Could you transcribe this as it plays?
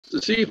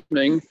This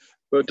evening,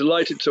 we're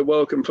delighted to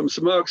welcome from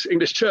St Mark's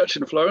English Church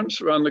in Florence,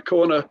 around the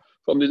corner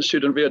from the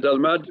Institute in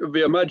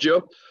Via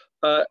Maggio,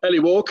 Ellie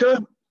Walker,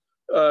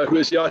 who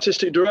is the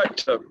artistic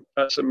director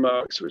at St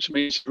Mark's, which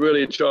means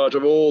really in charge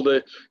of all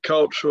the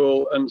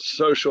cultural and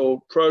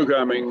social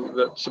programming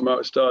that St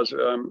Mark's does,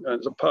 and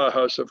it's a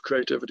powerhouse of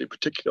creativity,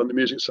 particularly on the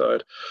music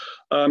side.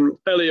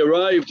 Ellie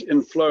arrived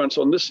in Florence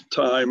on this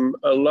time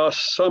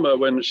last summer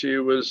when she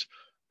was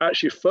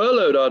actually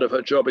furloughed out of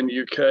her job in the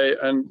UK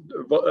and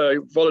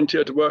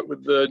volunteered to work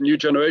with the New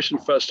Generation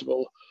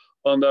Festival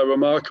on their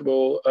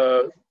remarkable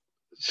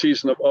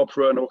season of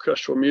opera and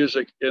orchestral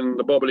music in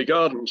the Bobbly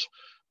Gardens,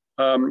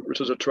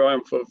 which was a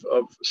triumph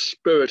of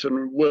spirit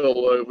and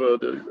will over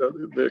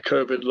the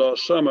COVID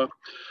last summer.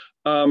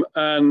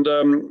 Then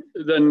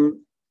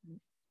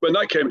when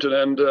that came to an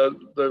end,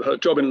 her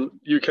job in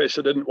the UK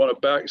said they didn't want her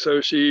back, so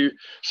she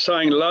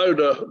sang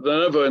louder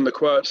than ever in the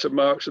choir at St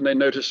Mark's, and they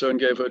noticed her and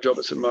gave her a job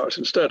at St Mark's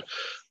instead,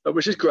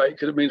 which is great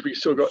because it means we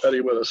still got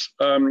Ellie with us.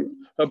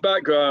 Her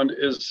background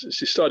is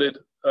she studied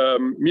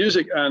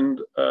music and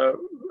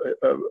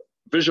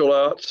visual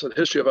arts and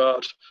history of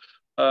art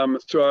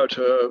throughout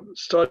her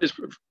studies,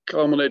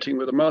 culminating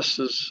with a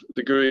master's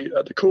degree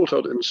at the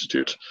Courtauld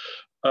Institute,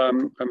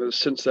 and has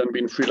since then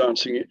been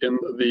freelancing in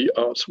the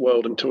arts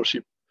world until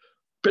she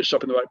pitched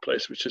up in the right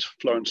place, which is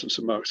Florence and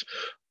St Mark's.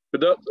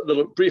 With that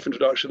little brief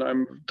introduction,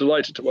 I'm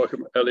delighted to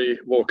welcome Ellie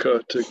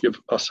Walker to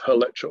give us her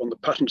lecture on the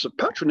patterns of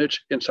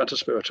patronage in Santo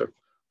Spirito.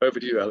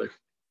 Over to you, Ellie.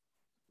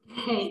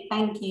 Hey,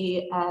 thank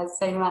you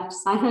so much,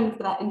 Simon,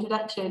 for that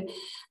introduction.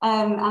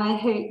 And I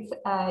hope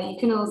you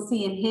can all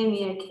see and hear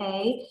me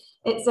okay.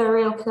 It's a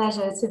real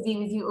pleasure to be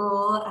with you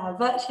all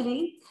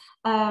virtually,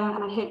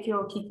 and I hope you're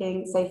all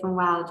keeping safe and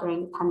well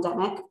during the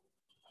pandemic.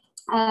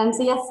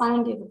 So yes,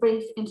 Simon gave a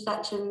brief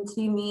introduction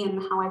to me and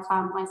how I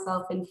found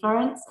myself in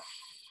Florence.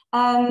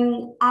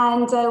 When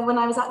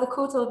I was at the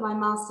Courtauld, my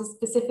master's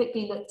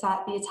specifically looked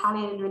at the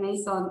Italian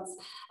Renaissance.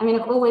 I mean,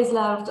 I've always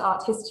loved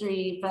art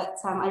history, but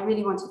I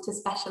really wanted to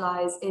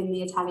specialize in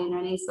the Italian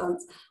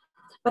Renaissance.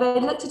 But I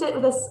looked at it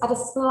with at a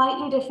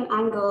slightly different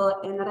angle,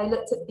 in that I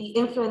looked at the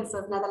influence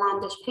of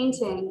Netherlandish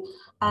painting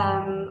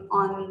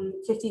on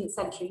 15th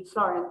century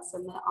Florence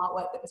and the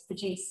artwork that was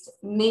produced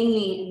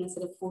mainly in the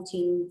sort of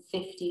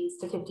 1450s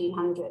to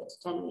 1500,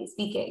 generally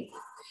speaking.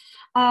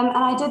 And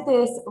I did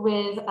this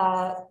with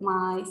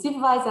my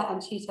supervisor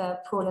and tutor,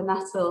 Paula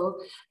Nuttall,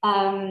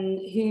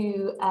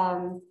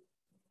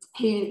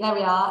 who there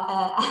we are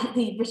at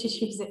the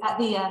British Museum, at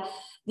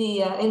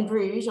in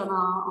Bruges on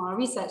our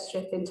research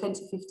trip in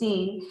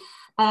 2015.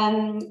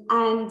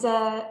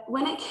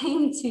 When it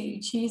came to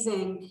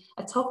choosing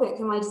a topic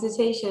for my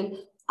dissertation,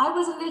 I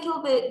was a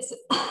little bit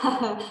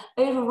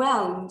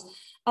overwhelmed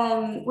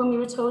when we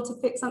were told to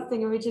pick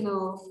something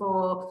original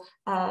for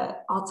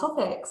our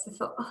topics. I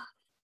thought, oh,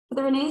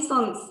 the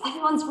Renaissance,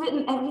 everyone's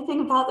written everything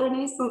about the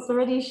Renaissance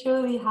already,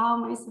 surely how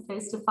am I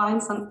supposed to find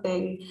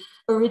something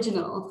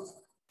original?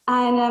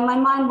 And my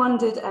mind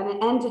wandered, and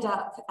it ended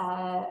up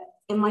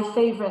in my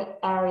favorite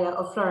area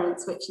of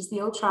Florence, which is the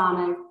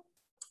Oltrarno,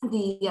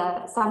 the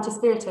Santo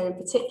Spirito in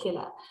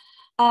particular,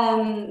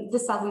 the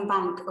southern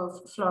bank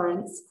of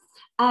Florence.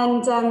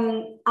 And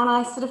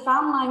I sort of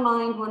found my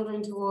mind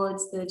wandering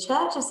towards the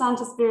Church of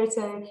Santo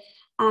Spirito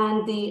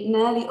and the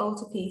Nerli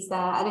altarpiece there.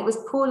 And it was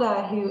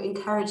Paula who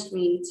encouraged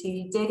me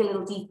to dig a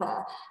little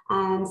deeper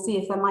and see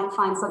if I might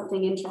find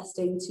something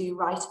interesting to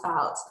write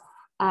about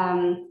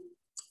in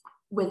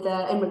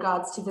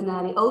regards to the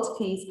Nerli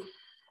altarpiece.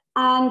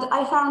 And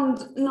I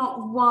found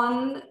not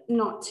one,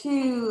 not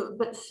two,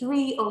 but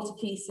three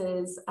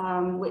altarpieces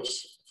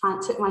which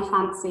took my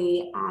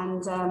fancy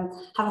and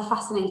have a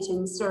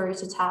fascinating story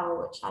to tell,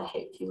 which I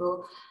hope you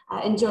will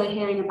enjoy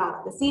hearing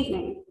about this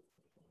evening.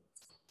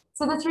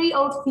 So the three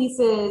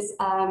altarpieces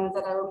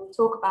that I will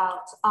talk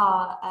about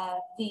are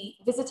the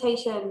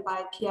Visitation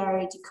by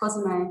Piero di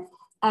Cosimo,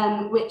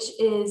 which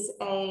is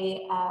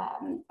a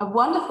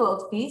wonderful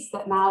altarpiece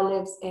that now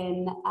lives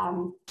in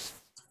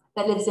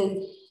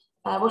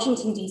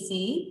Washington,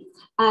 DC,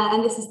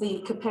 and this is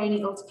the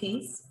Caponi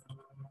altarpiece.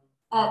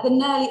 The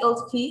Nerli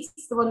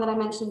altarpiece, the one that I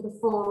mentioned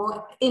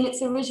before, in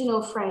its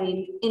original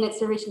frame, in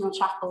its original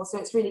chapel, so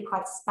it's really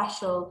quite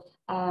special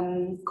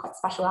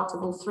out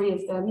of all three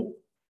of them.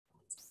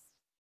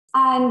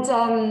 And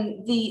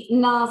the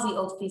Nazi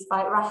altarpiece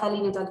by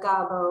Raffaellino del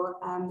Garbo,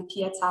 the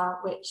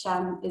Pietà, which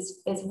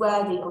is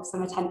worthy of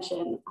some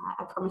attention,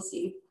 I promise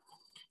you.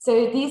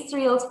 So these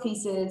three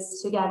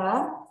altarpieces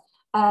together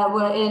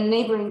were in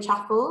neighboring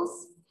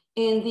chapels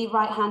in the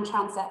right-hand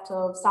transept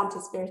of Santo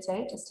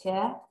Spirito, just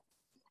here.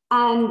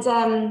 And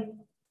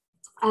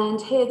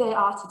here they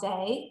are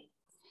today.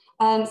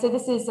 So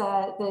this is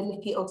the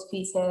Lippi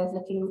altarpiece here,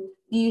 looking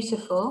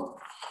beautiful.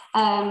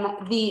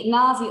 The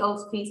Nazi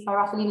altarpiece by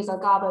Raffaellino del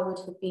Garbo would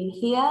have been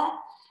here,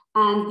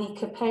 and the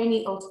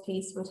Caponi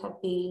altarpiece would have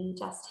been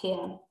just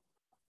here.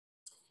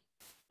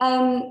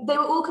 They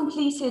were all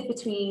completed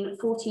between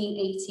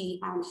 1480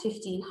 and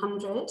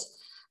 1500.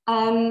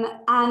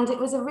 And it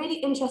was a really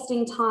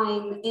interesting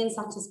time in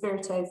Santo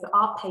Spirito for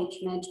art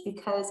patronage,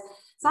 because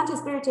Santo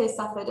Spirito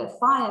suffered a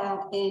fire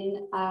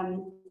in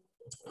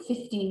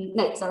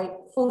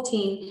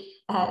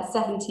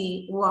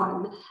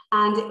 1471,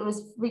 and it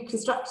was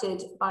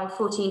reconstructed by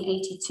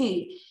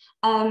 1482.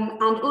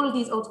 And all of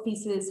these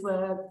altarpieces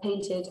were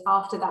painted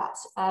after that,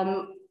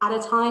 at a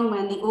time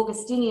when the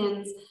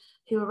Augustinians,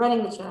 who were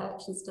running the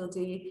church and still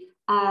do,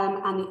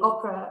 and the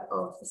opera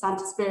of the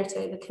Santo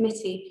Spirito, the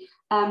committee,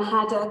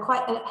 had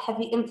quite a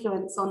heavy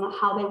influence on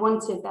how they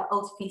wanted their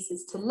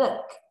altarpieces to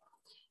look.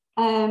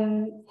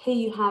 Here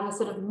you have a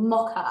sort of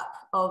mock-up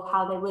of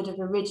how they would have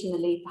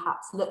originally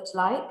perhaps looked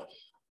like.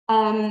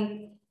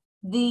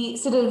 The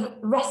sort of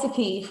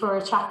recipe for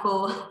a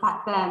chapel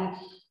back then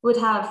would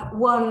have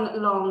one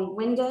long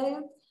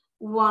window,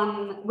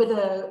 one with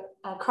a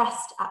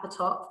crest at the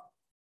top.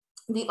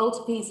 The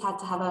altarpiece had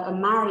to have a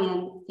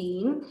Marian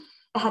theme.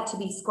 It had to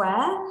be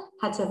square,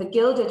 had to have a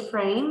gilded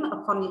frame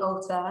upon the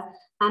altar,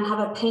 and have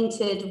a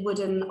painted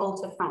wooden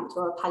altar front,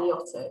 or a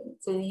paliotto.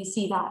 So you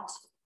see that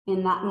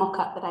in that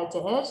mock-up that I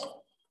did.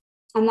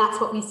 And that's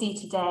what we see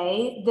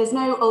today. There's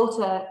no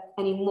altar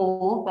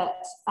anymore,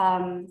 but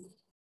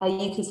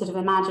you can sort of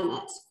imagine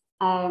it.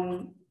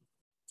 And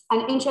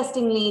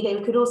interestingly, they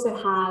could also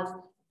have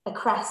a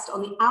crest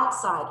on the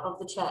outside of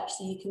the church,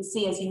 so you can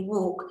see as you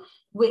walk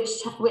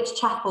which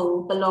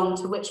chapel belonged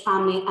to which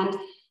family, and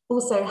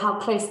also how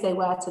close they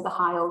were to the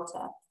high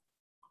altar.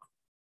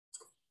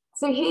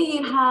 So here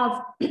you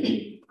have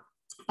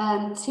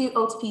two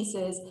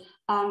altarpieces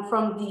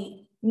from the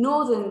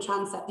northern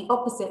transept, the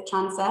opposite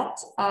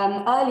transept,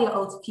 earlier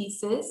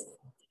altarpieces,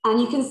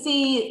 and you can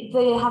see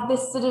they have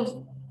this sort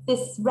of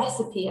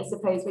recipe, I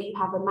suppose, where you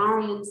have a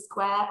Marian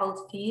square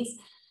altarpiece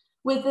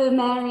with the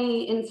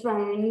Mary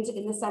enthroned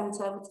in the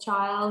center with the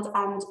child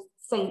and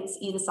saints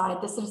either side,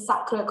 the sort of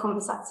Sacra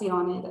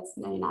Conversazione that's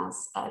known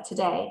as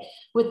today,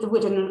 with the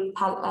wooden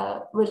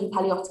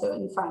paliotto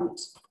in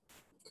front.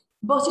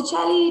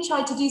 Botticelli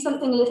tried to do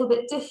something a little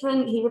bit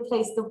different. He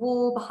replaced the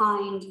wall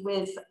behind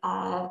with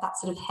that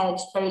sort of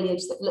hedge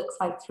foliage that looks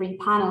like 3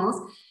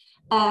 panels.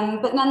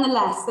 But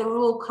nonetheless, they were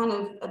all kind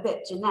of a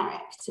bit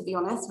generic, to be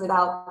honest, they're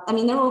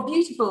all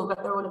beautiful,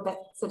 but they're all a bit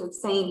sort of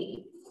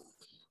samey.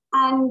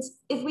 And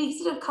if we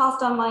sort of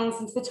cast our minds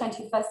into the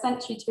 21st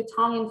century to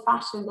Italian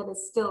fashion that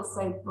is still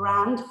so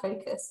brand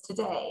focused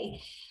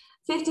today,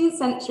 15th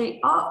century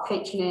art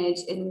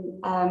patronage in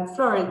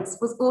Florence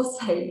was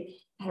also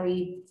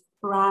very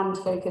brand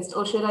focused,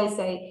 or should I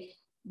say,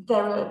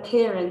 their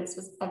appearance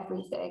was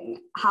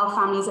everything. How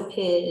families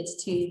appeared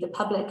to the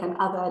public and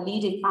other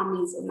leading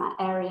families in that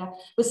area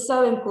was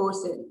so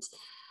important.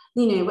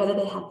 You know, whether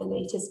they had the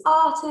latest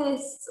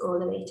artists or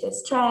the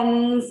latest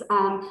trends.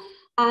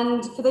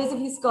 And for those of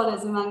you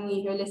scholars among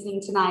you who are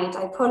listening tonight,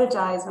 I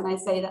apologize when I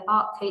say that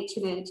art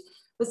patronage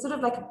was sort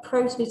of like a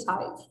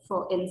prototype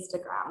for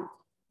Instagram.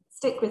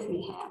 Stick with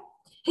me here.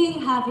 Here you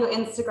have your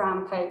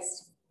Instagram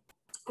post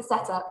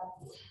set up.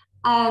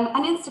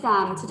 And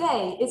Instagram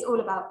today is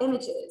all about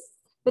images.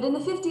 But in the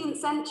 15th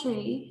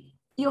century,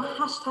 your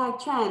hashtag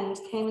trend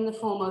came in the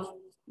form of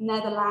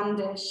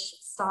Netherlandish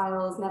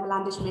styles,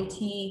 Netherlandish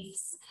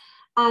motifs.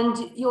 And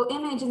your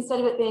image, instead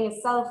of it being a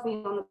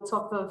selfie on the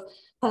top of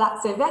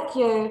Palazzo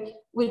Vecchio,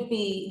 would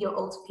be your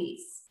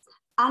altarpiece.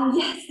 And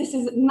yes, this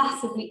is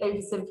massively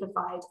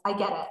oversimplified, I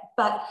get it,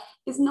 but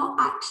it's not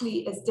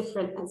actually as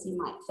different as you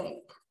might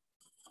think.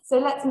 So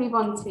let's move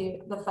on to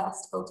the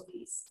first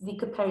altarpiece, the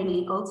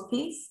Capponi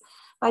altarpiece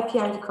by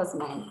Piero di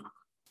Cosimo.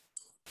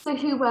 So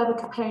who were the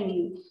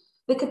Capponi?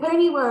 The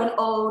Capponi were an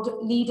old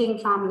leading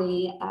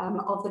family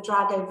of the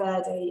Drago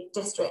Verde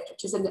district,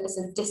 which is a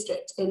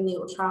district in the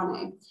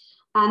Oltrarno.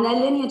 And their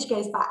lineage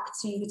goes back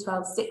to the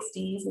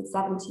 1260s and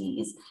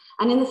 70s.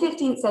 And in the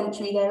 15th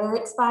century, they were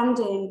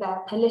expanding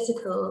their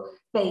political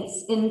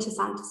base into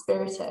Santo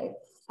Spirito.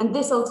 And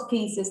this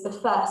altarpiece is the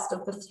first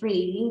of the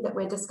 3 that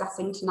we're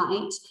discussing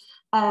tonight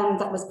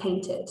that was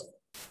painted.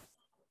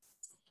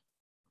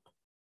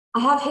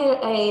 I have here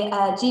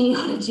a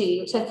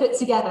genealogy, which I put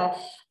together,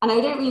 and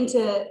I don't mean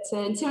to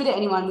intimidate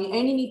anyone. We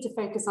only need to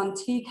focus on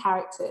 2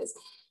 characters.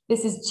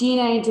 This is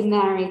Gino de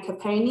Neri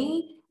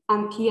Capponi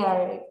and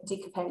Piero di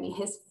Capponi,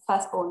 his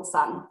firstborn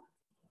son.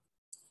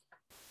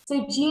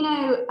 So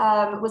Gino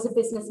was a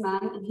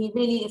businessman, and he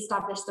really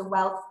established the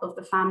wealth of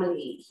the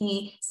family.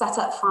 He set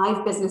up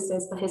 5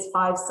 businesses for his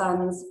 5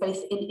 sons,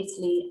 both in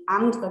Italy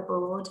and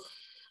abroad.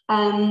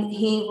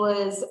 He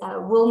was a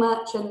wool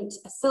merchant,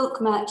 a silk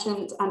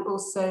merchant, and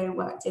also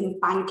worked in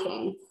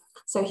banking.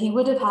 So he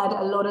would have had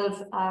a lot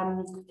of,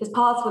 his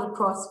paths would have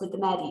crossed with the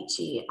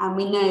Medici, and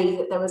we know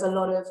that there was a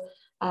lot of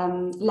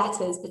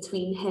letters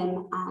between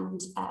him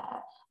and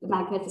the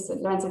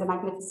Magnificent, Lorenzo the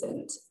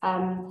Magnificent.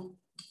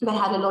 They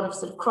had a lot of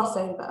sort of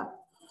crossover.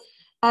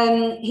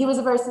 He was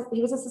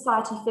a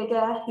society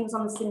figure. He was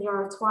on the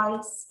Signora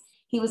twice.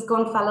 He was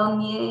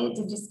Gonfalonier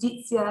di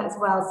Giustizia as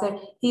well. So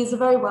he is a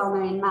very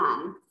well-known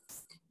man.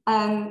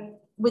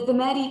 With the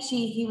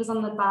Medici, he was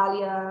on the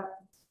Balia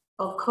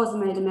of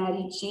Cosimo de'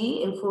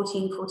 Medici in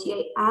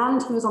 1448,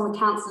 and he was on the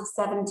Council of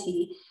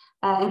 70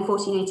 in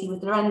 1480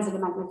 with Lorenzo the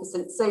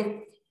Magnificent.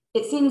 So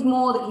it seems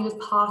more that he was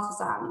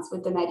partisans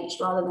with the Medici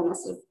rather than a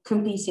sort of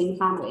competing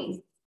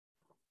family.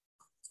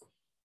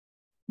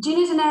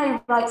 Giulio de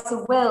Neri writes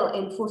a will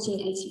in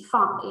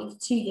 1485,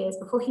 2 years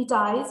before he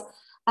dies,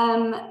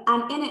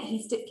 and in it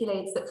he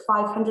stipulates that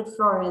 500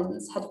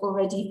 florins had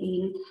already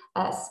been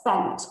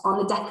spent on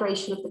the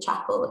decoration of the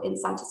chapel in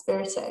Santo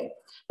Spirito.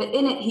 But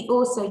in it he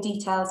also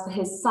details for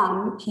his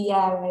son,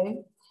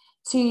 Piero,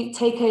 to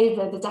take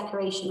over the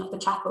decoration of the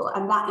chapel,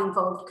 and that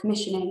involved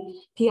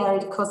commissioning Piero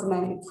di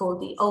Cosimo for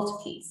the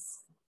altarpiece.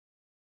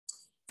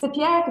 So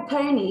Piero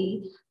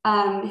Capponi,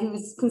 who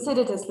was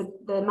considered as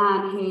the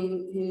man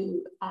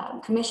who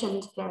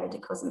commissioned Piero di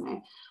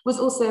Cosimo, was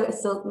also a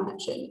silk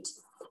merchant.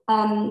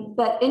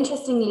 But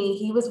interestingly,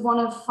 he was one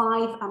of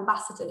 5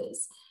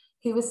 ambassadors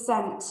who was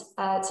sent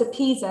to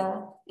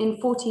Pisa in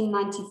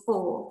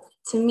 1494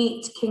 to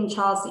meet King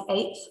Charles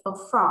VIII of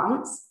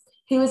France,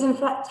 who was in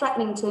fact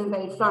threatening to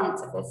invade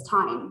Florence at this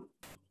time.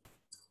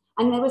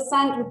 And they were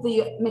sent with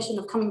the mission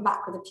of coming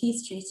back with a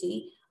peace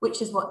treaty, which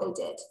is what they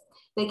did.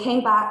 They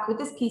came back with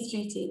this peace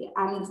treaty,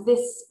 and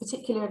this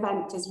particular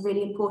event is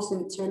really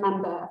important to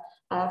remember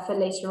for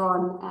later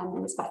on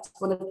in respect to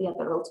one of the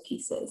other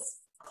altarpieces.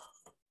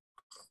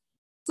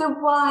 So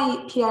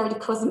why Piero di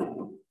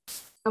Cosimo?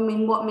 I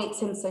mean, what makes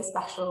him so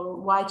special?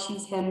 Why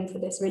choose him for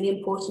this really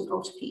important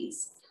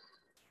altarpiece?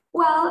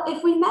 Well,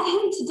 if we met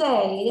him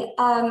today,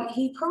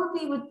 he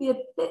probably would be a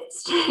bit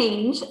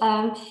strange.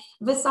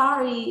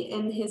 Vasari,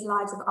 in his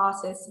Lives of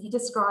Artists, he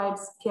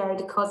describes Piero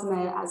di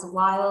Cosimo as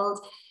wild,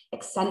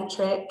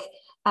 eccentric,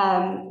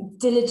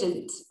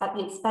 diligent at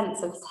the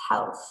expense of his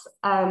health.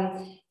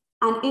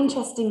 And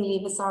interestingly,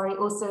 Vasari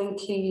also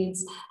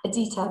includes a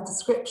detailed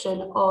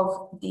description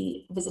of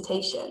the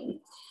visitation.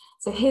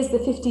 So here's the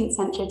 15th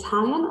century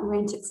Italian. I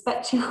won't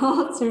expect you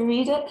all to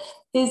read it.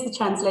 Here's the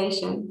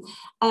translation.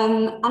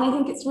 And I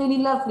think it's really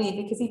lovely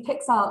because he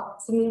picks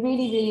out some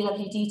really, really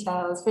lovely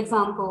details. For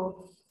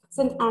example,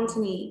 St.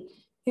 Anthony,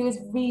 who is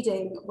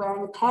reading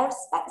wearing a pair of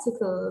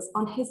spectacles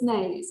on his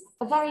nose,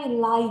 a very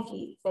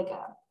lively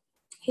figure.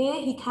 Here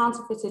he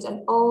counterfeited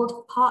an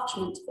old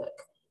parchment book,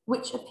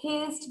 which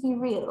appears to be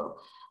real,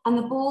 and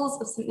the balls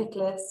of St.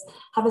 Nicholas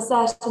have a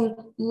certain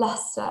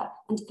lustre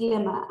and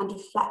glimmer and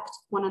reflect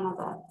one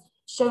another,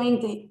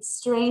 showing the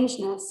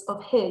strangeness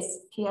of his,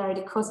 Piero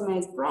di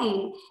Cosimo's,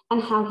 brain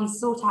and how he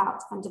sought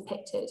out and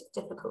depicted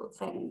difficult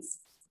things.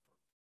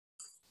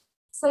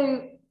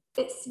 So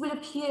it would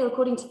appear,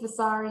 according to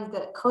Vasari,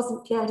 that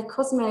Piero di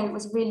Cosimo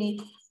was really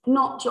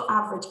not your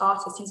average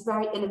artist. He's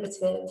very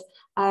innovative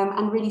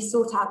and really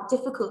sought out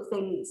difficult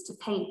things to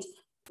paint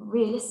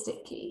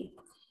realistically.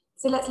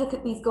 So let's look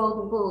at these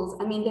golden balls.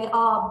 I mean, they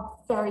are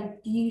very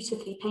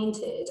beautifully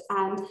painted,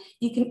 and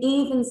you can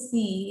even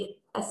see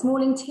a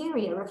small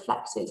interior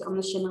reflected on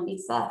the shimmery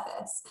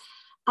surface.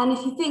 And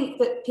if you think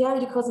that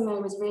Piero di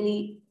Cosimo was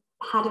really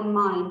had in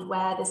mind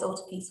where this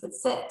altarpiece would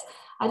sit,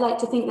 I'd like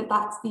to think that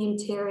that's the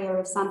interior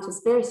of Santo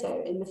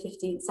Spirito in the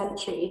 15th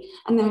century.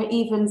 And there are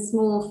even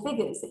small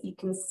figures that you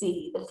can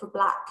see, the little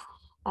black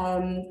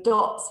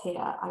dots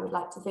here, I would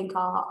like to think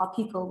are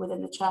people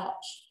within the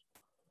church.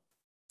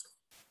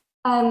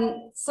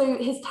 So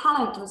his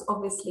talent was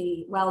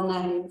obviously well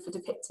known for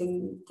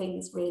depicting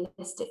things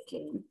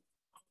realistically,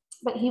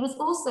 but he was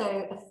also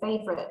a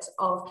favorite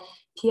of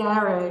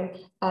Piero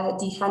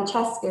di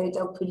Francesco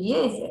del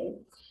Pugliese,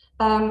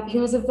 who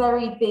was a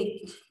very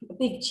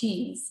big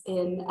cheese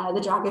in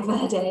the Drago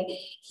Verde.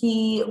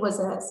 He was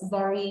a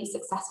very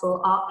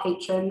successful art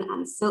patron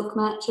and silk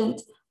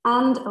merchant,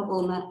 and a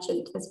wool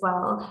merchant as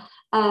well.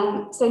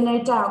 So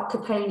no doubt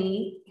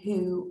Capponi,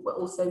 who were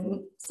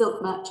also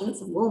silk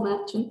merchants and wool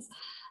merchants,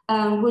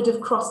 would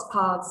have crossed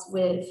paths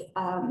with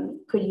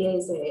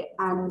Pugliese,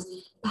 and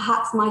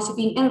perhaps might have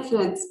been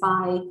influenced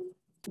by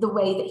the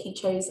way that he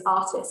chose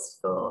artists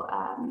for,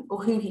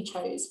 or who he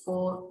chose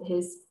for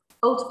his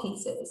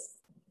altarpieces.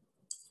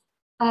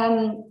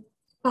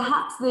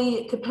 Perhaps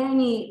the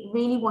Capponi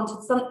really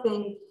wanted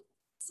something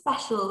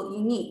special,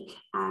 unique,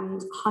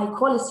 and high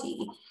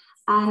quality,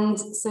 and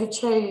so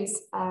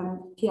chose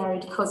Piero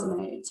di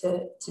Cosimo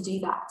to do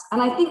that.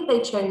 And I think they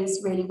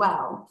chose really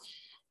well.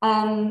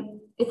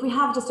 If we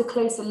have just a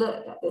closer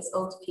look at this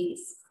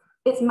altarpiece,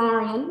 it's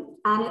Marian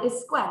and it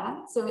is square,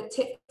 so it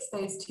ticks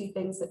those two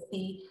things that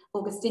the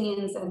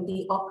Augustinians and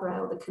the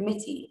Opera, or the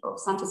committee of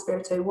Santo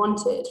Spirito,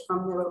 wanted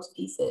from their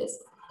altarpieces.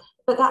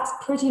 But that's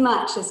pretty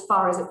much as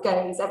far as it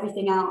goes.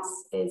 Everything else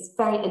is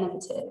very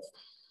innovative.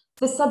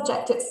 The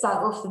subject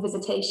itself, the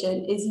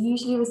visitation, is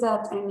usually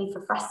reserved only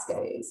for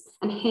frescoes,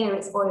 and here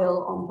it's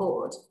oil on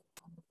board.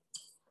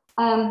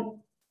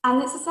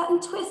 And it's a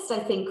certain twist, I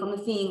think, on the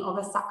theme of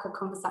a Sacra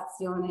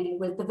Conversazione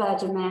with the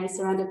Virgin Mary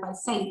surrounded by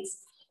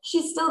saints.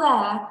 She's still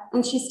there,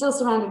 and she's still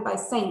surrounded by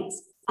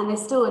saints, and they're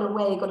still, in a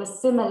way, got a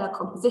similar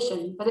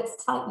composition, but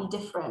it's slightly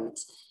different.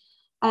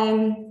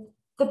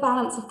 The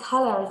balance of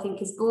colour, I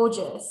think, is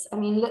gorgeous. I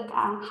mean, look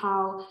at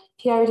how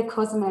Piero di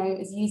Cosimo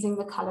is using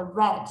the colour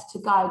red to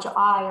guide your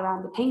eye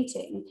around the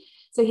painting.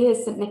 So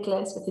here's St.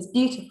 Nicholas with his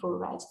beautiful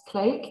red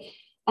cloak,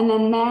 and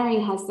then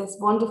Mary has this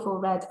wonderful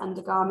red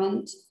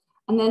undergarment,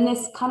 And then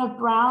this kind of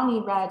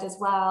browny red as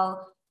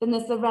well. Then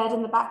there's the red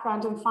in the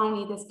background, and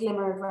finally this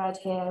glimmer of red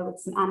here with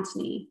St.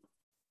 Anthony.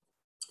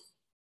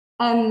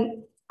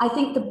 I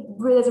think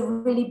there's a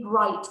really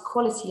bright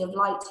quality of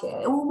light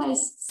here,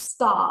 almost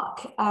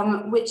stark,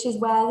 which is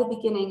where the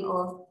beginning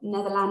of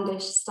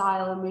Netherlandish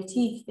style and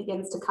motif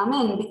begins to come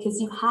in, because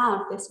you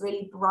have this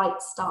really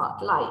bright, stark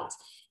light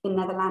in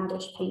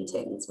Netherlandish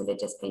paintings,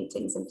 religious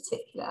paintings in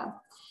particular.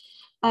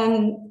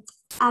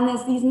 And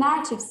there's these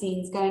narrative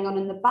scenes going on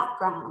in the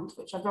background,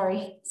 which are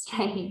very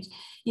strange.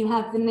 You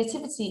have the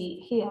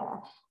Nativity here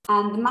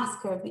and the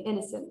Massacre of the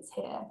Innocents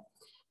here.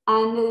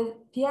 And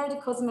Piero di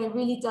Cosimo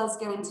really does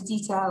go into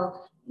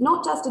detail,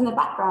 not just in the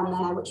background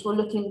there, which we'll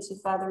look into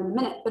further in a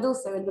minute, but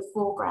also in the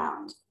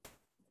foreground.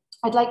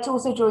 I'd like to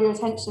also draw your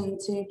attention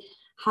to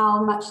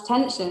how much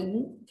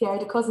attention Piero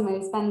di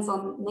Cosimo spends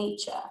on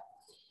nature.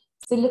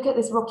 So look at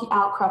this rocky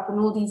outcrop and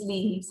all these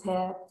leaves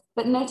here,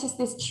 but notice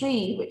this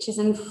tree, which is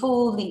in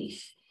full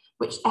leaf,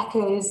 which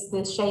echoes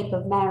the shape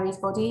of Mary's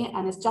body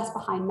and is just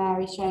behind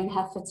Mary, showing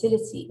her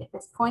fertility at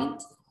this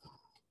point.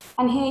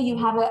 And here you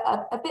have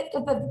a bit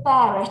of a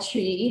barer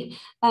tree,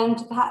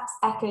 to perhaps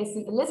echo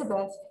St.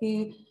 Elizabeth,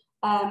 who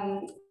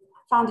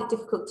found it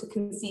difficult to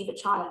conceive a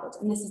child.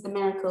 And this is the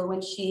miracle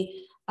when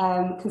she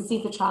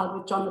conceived the child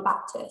with John the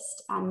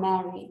Baptist and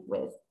Mary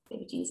with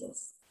baby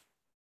Jesus.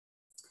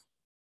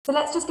 So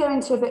let's just go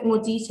into a bit more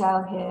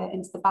detail here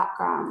into the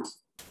background.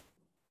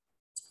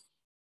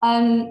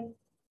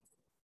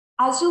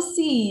 As you'll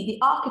see,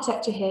 the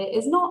architecture here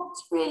is not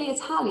really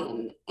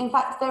Italian. In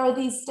fact, there are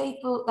these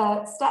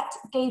stepped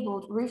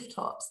gabled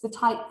rooftops, the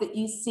type that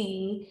you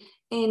see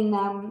in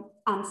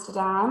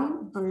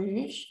Amsterdam,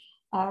 Bruges,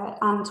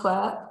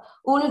 Antwerp,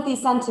 all of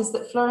these centres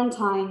that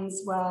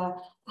Florentines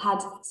had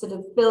sort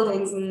of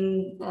buildings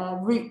and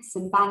routes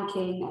and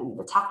banking and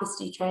the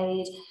tapestry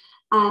trade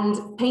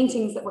and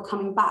paintings that were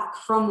coming back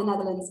from the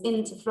Netherlands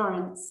into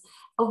Florence.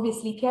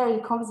 Obviously, Piero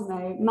di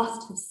Cosimo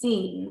must have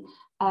seen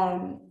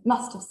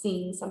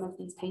some of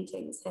these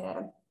paintings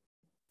here.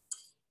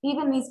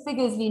 Even these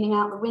figures leaning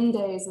out the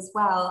windows as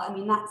well. I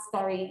mean, that's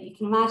you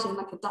can imagine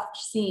like a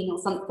Dutch scene or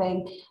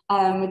something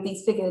with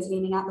these figures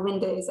leaning out the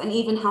windows, and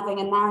even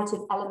having a narrative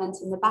element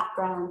in the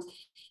background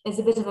is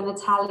a bit of an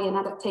Italian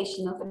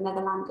adaptation of a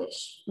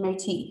Netherlandish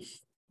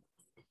motif.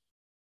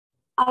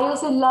 I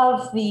also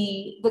love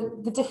the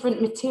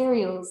different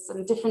materials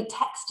and different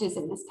textures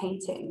in this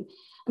painting.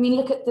 I mean,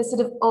 look at the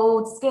sort of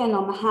old skin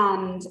on the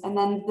hand, and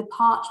then the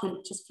parchment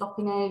which is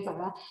flopping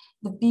over,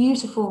 the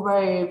beautiful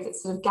robe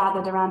that's sort of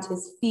gathered around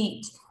his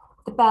feet,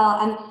 the bell,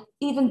 and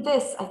even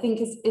this, I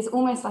think, is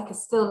almost like a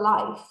still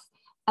life,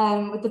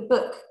 with the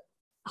book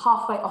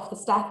halfway off the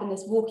step and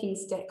this walking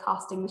stick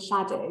casting the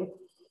shadow.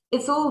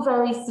 It's all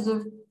very sort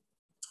of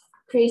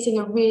creating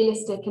a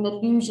realistic and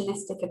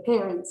illusionistic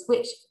appearance,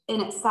 which in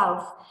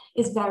itself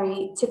is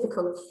very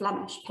typical of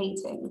Flemish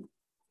painting.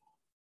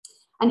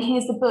 And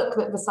here's the book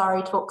that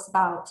Vasari talks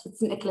about, with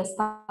St. Nicholas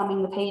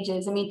thumbing the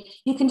pages. I mean,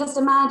 you can just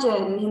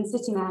imagine him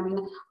sitting there. I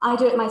mean, I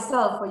do it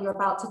myself, where you're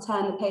about to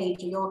turn the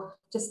page, or you're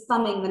just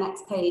thumbing the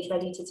next page,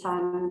 ready to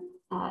turn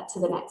to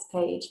the next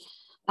page.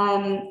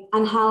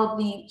 And how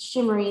the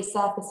shimmery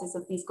surfaces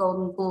of these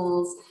golden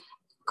balls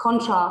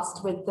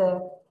contrast with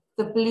the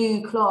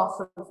blue cloth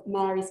of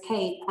Mary's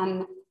cape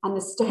and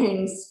the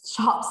stones,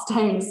 sharp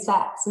stone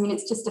steps. I mean,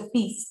 it's just a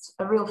feast,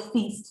 a real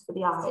feast for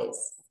the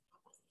eyes.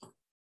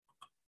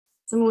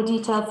 Some more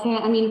details here.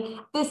 I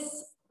mean,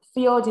 this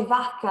fior di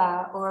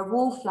vacca, or a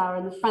wallflower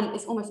in the front,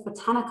 is almost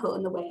botanical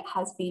in the way it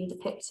has been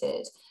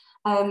depicted.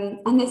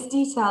 And this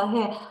detail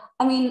here,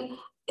 I mean,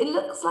 it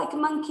looks like a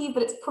monkey,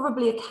 but it's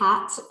probably a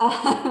cat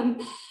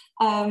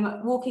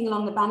walking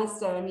along the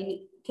banister. I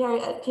mean,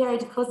 Piero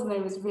di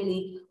Cosimo was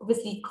really,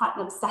 obviously, quite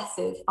an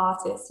obsessive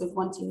artist with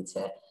wanting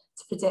to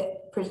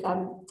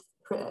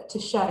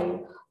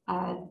show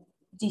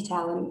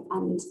detail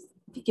and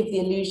give the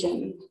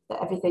illusion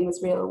that everything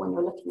was real when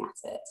you're looking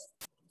at it.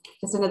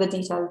 Just another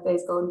detail of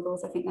those golden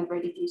balls. I think they're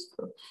really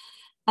beautiful.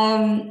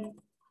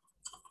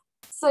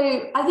 So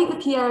I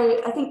think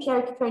Piero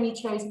Capponi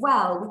chose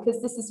well,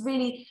 because this is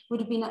really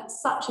would have been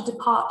such a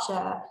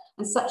departure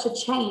and such a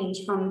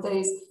change from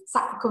those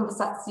Sacra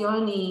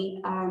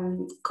Conversazioni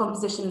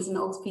compositions and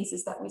old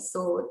pieces that we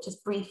saw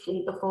just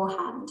briefly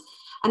beforehand.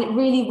 And it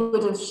really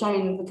would have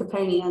shown the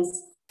Capponi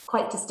as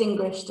quite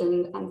distinguished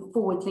and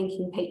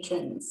forward-thinking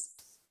patrons.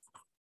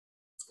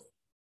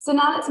 So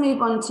now let's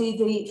move on to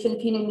the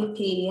Filippino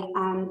Lippi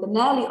and the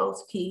Nerli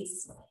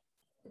altarpiece.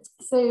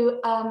 So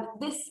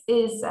this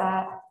is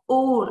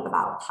all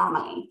about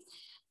family.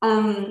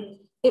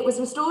 It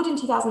was restored in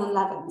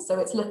 2011, so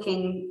it's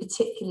looking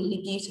particularly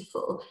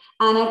beautiful.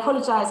 And I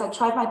apologize, I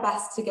tried my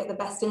best to get the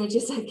best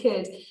images I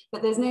could,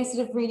 but there's no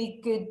sort of really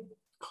good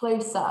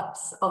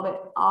close-ups of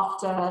it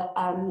after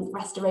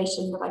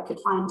restoration that I could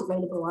find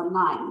available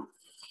online.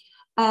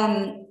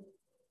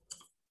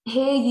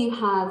 Here you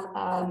have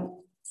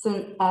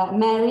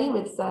Mary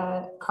with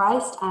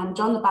Christ and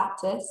John the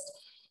Baptist,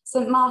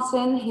 St.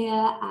 Martin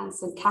here and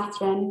St.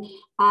 Catherine,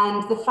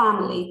 and the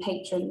family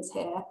patrons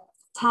here,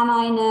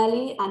 Tanai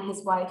Nerli and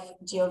his wife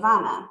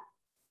Giovanna.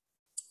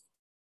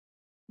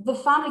 The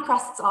family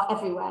crests are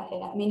everywhere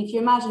here. I mean, if you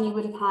imagine, you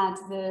would have had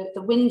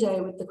the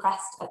window with the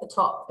crest at the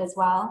top as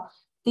well.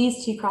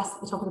 These two crests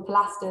at the top of the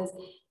pilasters.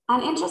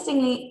 And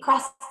interestingly,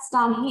 crests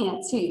down here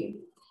too.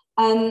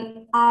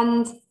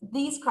 And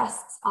these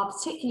crests are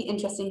particularly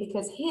interesting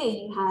because here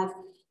you have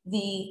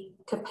the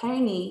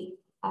Caponi,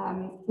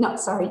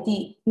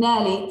 the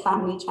Nerli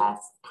family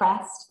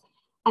crest.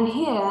 And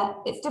here,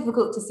 it's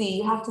difficult to see,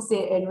 you have to see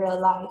it in real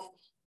life,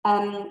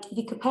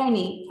 the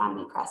Caponi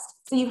family crest.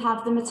 So you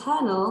have the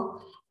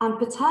maternal and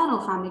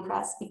paternal family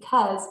crest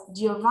because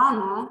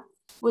Giovanna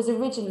was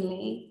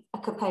originally a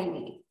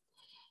Caponi.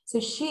 So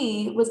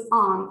she was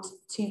aunt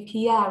to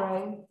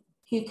Piero,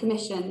 who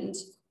commissioned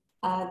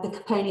the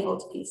Caponi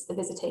altarpiece, the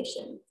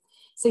Visitation.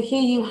 So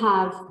here you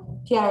have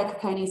Piero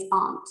Caponi's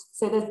aunt.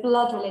 So there's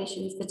blood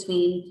relations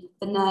between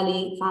the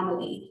Nerli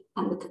family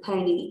and the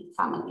Caponi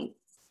family.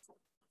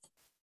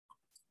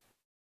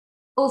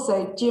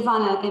 Also,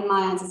 Giovanna, in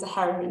my eyes, is a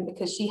heroine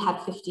because she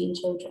had 15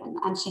 children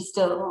and she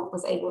still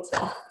was able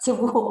to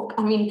walk.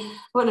 I mean,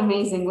 what an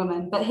amazing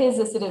woman. But here's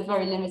a sort of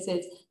very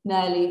limited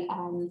Nerli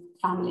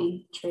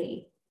family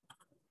tree.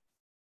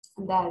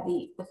 And there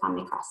the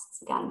family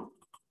crests again.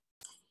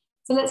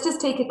 So let's just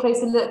take a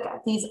closer look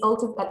at these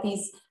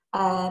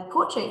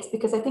portraits,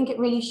 because I think it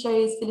really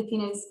shows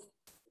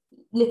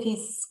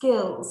Lippi's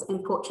skills in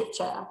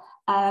portraiture.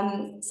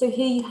 So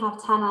here you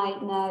have Tanai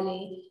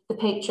Nerli, the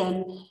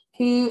patron,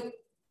 who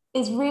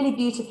is really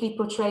beautifully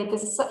portrayed.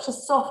 There's such a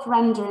soft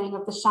rendering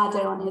of the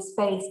shadow on his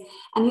face,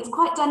 and he's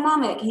quite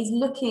dynamic. He's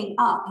looking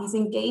up, he's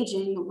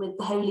engaging with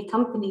the Holy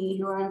Company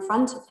who are in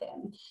front of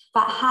him.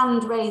 That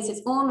hand raised,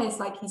 it's almost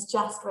like he's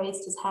just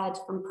raised his head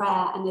from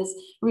prayer and is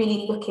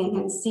really looking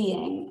and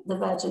seeing the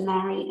Virgin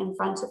Mary in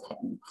front of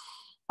him.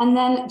 And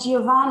then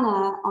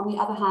Giovanna, on the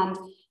other hand,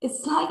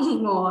 is slightly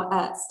more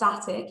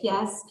static.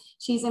 Yes,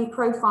 she's in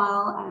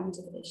profile and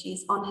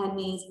she's on her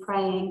knees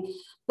praying.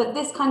 But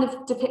this kind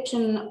of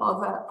depiction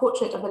of a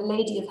portrait of a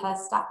lady of her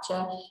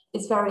stature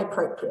is very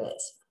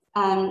appropriate.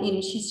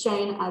 She's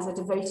shown as a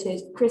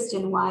devoted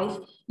Christian wife,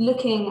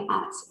 looking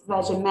at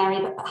Virgin Mary,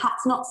 but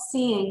perhaps not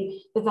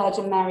seeing the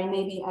Virgin Mary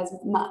maybe as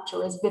much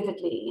or as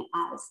vividly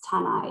as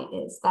Tanai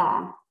is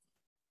there.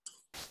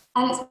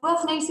 And it's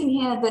worth noting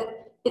here that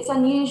it's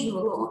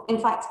unusual, in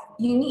fact,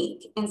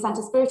 unique in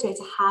Santo Spirito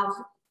to have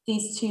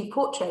these two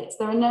portraits.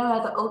 There are no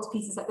other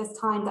altarpieces at this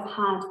time that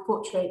had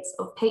portraits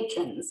of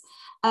patrons.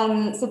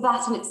 So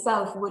that in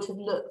itself would have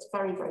looked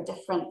very, very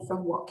different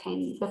from what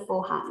came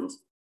beforehand.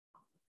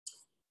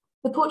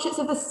 The portraits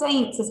of the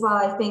saints as well,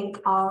 I think,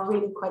 are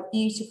really quite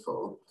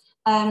beautiful.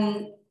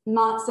 St.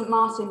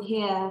 Martin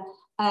here,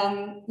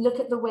 look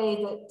at the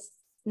way that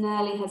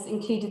Nerli has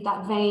included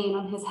that vein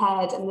on his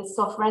head and the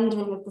soft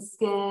rendering of the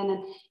skin.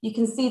 And you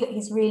can see that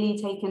he's really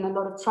taken a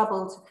lot of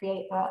trouble to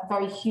create a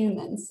very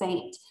human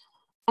saint.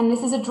 And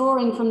this is a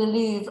drawing from the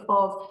Louvre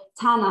of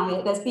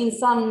Tanai. There's been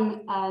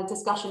some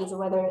discussion as to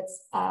whether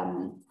it's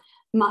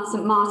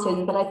St.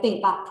 Martin, but I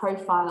think that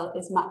profile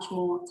is much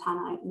more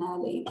Tanai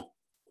Nerli.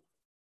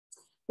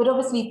 But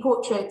obviously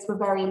portraits were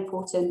very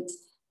important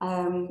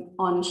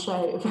on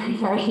show, very,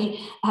 very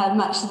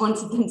much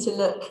wanted them to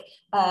look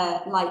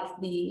like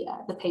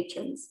the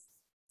patrons.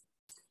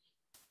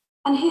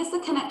 And here's the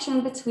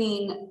connection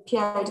between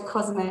Piero di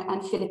Cosimo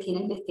and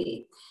Filippino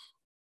Lippi.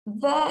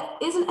 There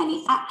isn't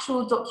any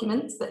actual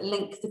documents that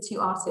link the two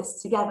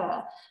artists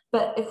together,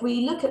 but if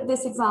we look at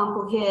this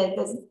example here,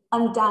 there's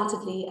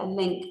undoubtedly a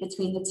link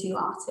between the two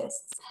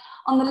artists.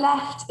 On the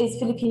left is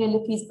Filippino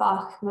Lippi's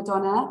Bach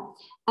Madonna,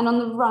 and on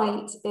the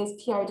right is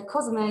Piero di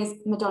Cosimo's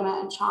Madonna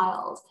and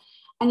Child.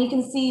 And you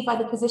can see by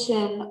the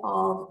position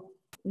of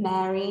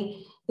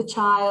Mary, the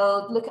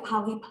child, look at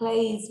how he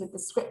plays with the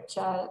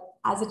scripture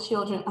as a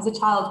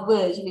child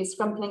would,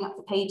 scrumpling up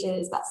the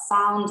pages, that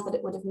sound that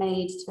it would have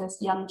made to a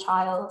young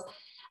child.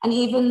 And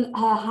even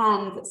her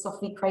hand that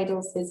softly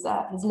cradles his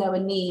lower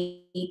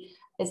knee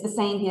is the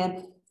same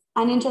here.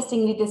 And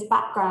interestingly, this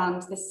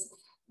background, this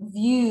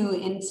view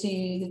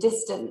into the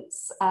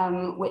distance,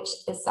 which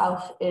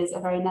itself is a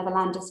very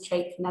Netherlandish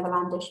trait for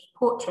Netherlandish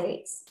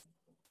portraits.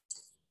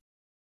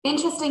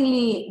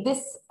 Interestingly, this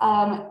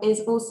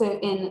is also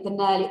in the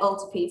Nerli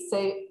altarpiece.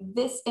 So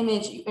this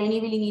image, you only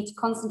really need to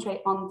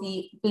concentrate on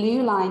the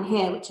blue line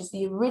here, which is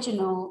the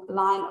original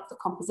line of the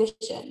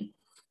composition,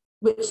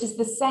 which is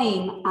the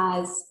same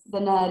as the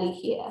Nerli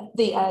here,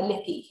 the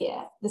Lippi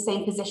here, the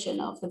same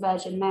position of the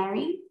Virgin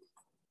Mary.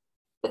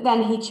 But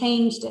then he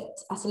changed it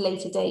at a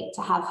later date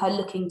to have her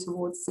looking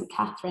towards St.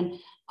 Catherine,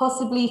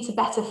 possibly to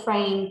better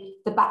frame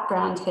the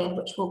background here,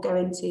 which we'll go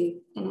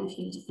into in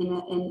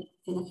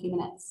a few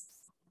minutes.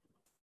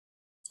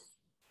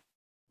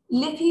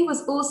 Lippi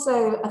was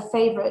also a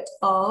favorite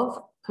of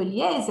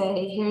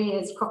Pugliese. Here he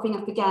is cropping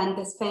up again,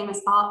 this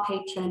famous art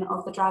patron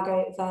of the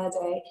Drago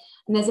Verde.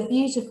 And there's a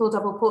beautiful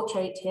double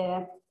portrait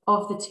here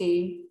of the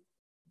two.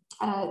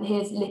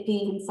 Here's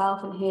Lippi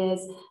himself and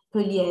here's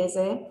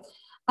Pugliese.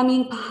 I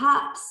mean,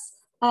 perhaps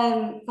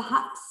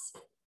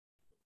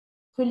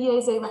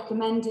Pugliese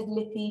recommended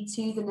Lippi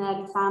to the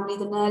Nerli family.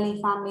 The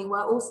Nerli family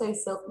were also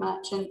silk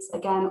merchants,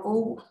 again,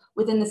 all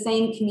within the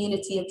same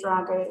community of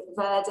Drago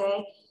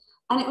Verde.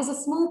 And it was a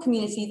small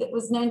community that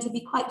was known to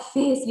be quite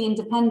fiercely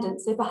independent.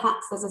 So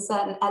perhaps there's a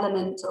certain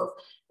element of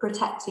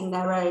protecting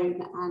their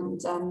own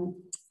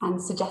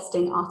and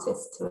suggesting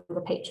artists to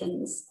the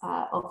patrons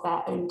of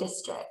their own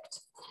district.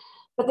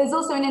 But there's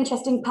also an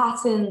interesting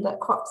pattern that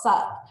crops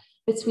up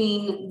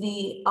between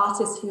the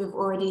artists who have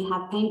already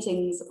had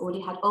paintings,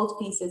 already had old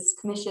pieces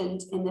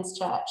commissioned in this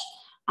church,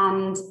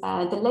 and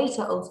the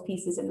later old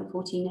pieces in the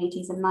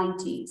 1480s and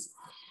 90s.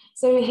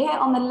 So here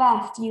on the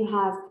left, you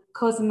have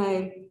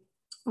Cosimo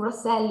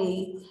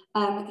Rosselli,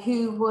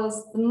 who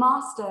was the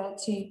master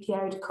to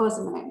Piero di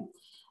Cosimo.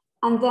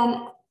 And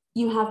then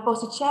you have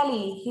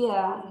Botticelli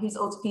here, whose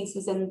altarpiece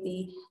was in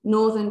the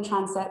northern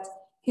transept,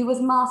 who was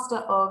master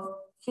of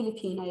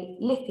Filippino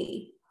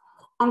Lippi.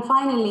 And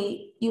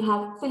finally, you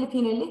have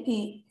Filippino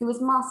Lippi, who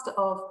was master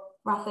of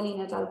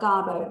Raffaellino del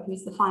Garbo,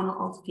 who's the final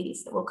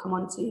altarpiece that we'll come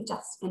on to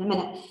just in a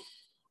minute.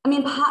 I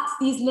mean, perhaps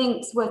these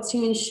links were to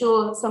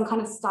ensure some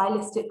kind of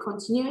stylistic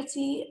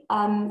continuity.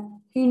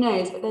 Who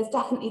knows? But there's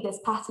definitely this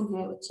pattern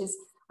here, which is,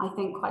 I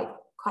think,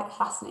 quite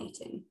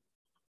fascinating.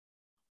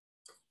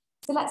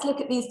 So let's look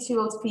at these two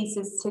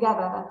altarpieces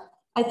together.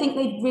 I think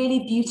they really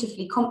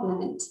beautifully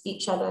complement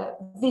each other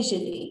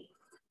visually.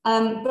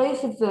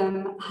 Both of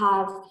them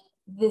have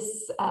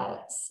this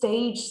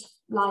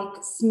stage-like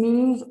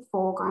smooth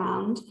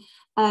foreground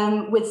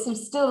with some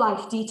still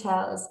life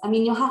details. I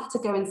mean, you'll have to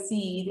go and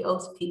see the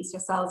altarpiece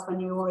yourselves when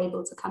you are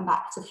able to come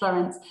back to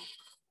Florence,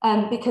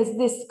 because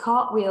this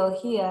cartwheel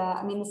here,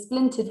 I mean, the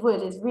splintered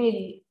wood is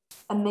really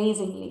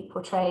amazingly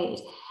portrayed.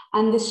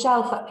 And this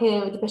shelf up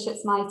here with the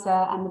bishop's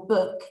mitre and the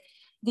book,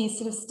 these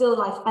sort of still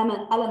life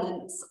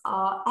elements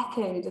are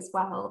echoed as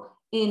well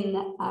in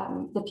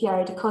the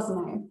Piero di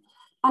Cosimo.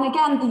 And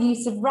again, the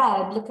use of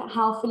red, look at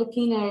how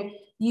Filippino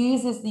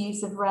uses the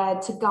use of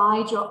red to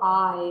guide your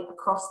eye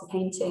across the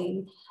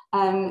painting.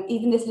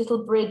 Even this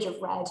little bridge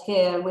of red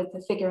here with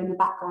the figure in the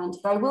background,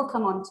 that I will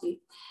come on to,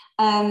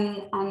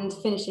 and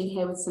finishing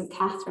here with St.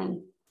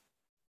 Catherine.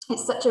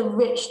 It's such a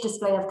rich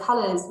display of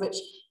colours, which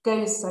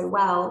goes so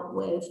well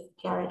with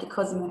Piero di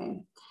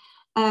Cosimo.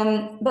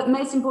 But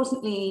most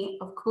importantly,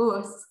 of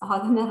course, are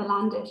the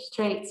Netherlandish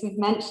traits. We've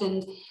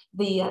mentioned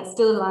the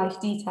still life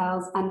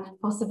details and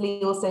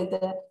possibly also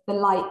the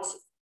light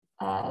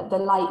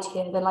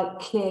here, the light,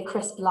 clear,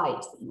 crisp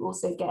light that you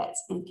also get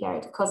in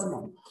Piero di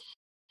Cosimo.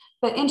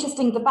 But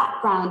interesting, the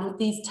background with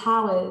these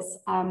towers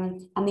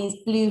and these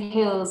blue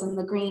hills and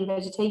the green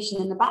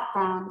vegetation in the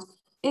background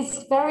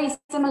is very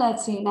similar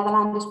to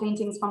Netherlandish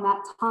paintings from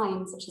that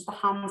time, such as the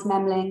Hans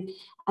Memling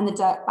and the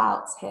Dirk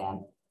Bouts here.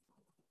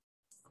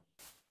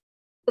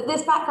 But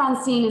this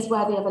background scene is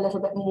worthy of a little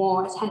bit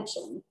more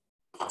attention.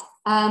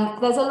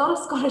 There's a lot of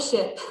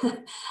scholarship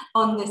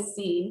on this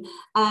scene,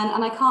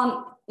 and I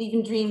can't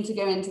even dream to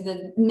go into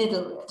the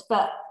middle of it,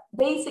 but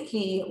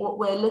basically what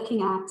we're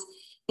looking at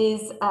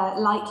is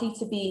likely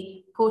to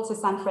be Porta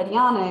San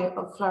Frediano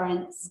of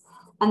Florence,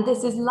 and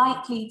this is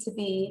likely to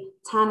be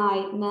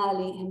Tanai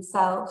Nerli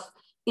himself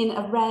in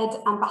a red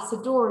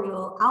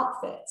ambassadorial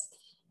outfit.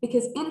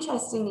 Because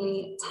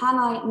interestingly,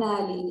 Tanai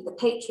Nerli, the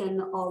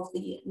patron of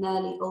the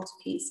Nerli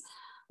altarpiece,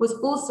 was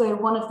also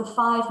one of the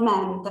 5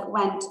 men that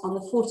went on the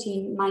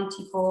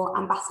 1494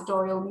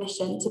 ambassadorial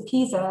mission to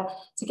Pisa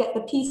to get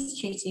the peace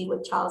treaty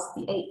with Charles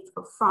VIII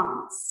of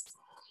France.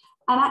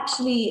 And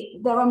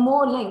actually, there are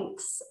more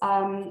links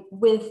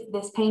with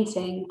this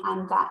painting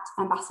and that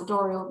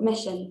ambassadorial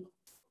mission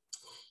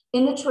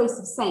in the choice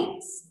of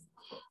saints.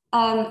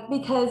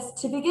 Because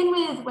to begin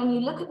with, when you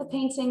look at the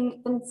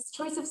painting, the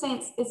choice of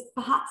saints is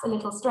perhaps a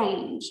little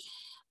strange.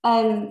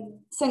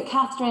 St.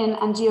 Catherine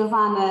and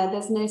Giovanna,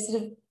 there's no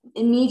sort of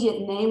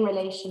immediate name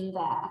relation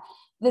there.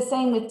 The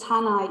same with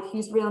Tanai,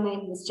 whose real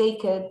name was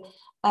Jacob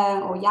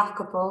or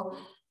Jacopo.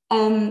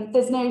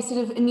 There's no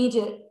sort of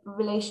immediate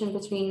relation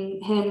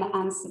between him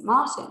and St.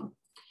 Martin.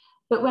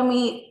 But when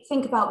we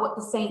think about what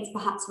the saints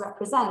perhaps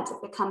represent,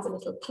 it becomes a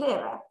little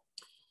clearer.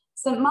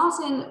 St.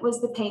 Martin was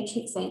the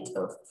patron saint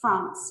of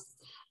France,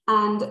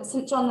 and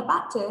St. John the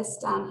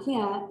Baptist down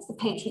here is the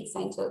patron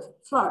saint of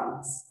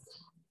Florence.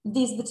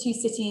 These are the 2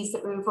 cities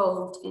that were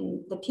involved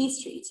in the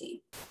peace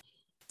treaty.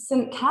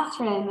 St.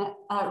 Catherine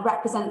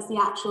represents the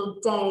actual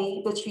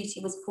day the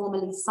treaty was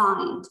formally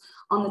signed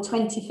on the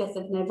 25th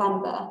of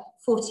November,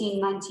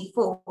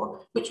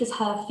 1494, which was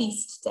her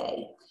feast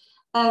day.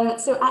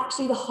 So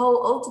actually the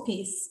whole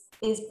altarpiece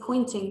is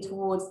pointing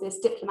towards this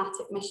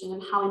diplomatic mission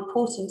and how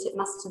important it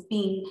must have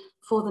been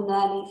for the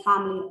Nerli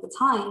family at the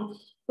time,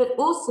 but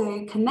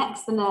also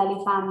connects the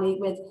Nerli family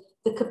with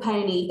the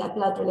Caponi, their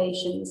blood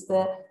relations,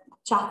 the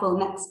chapel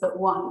next but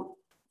one.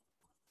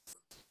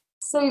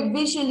 So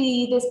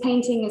visually, this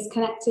painting is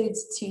connected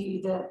to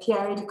the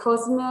Piero di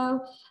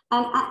Cosimo,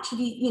 and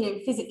actually, you know,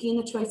 physically in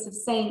the choice of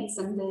saints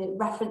and the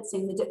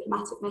referencing the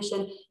diplomatic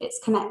mission, it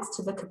connects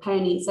to the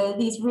Caponi. So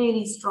these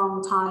really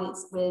strong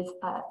ties with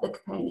the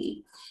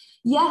Caponi.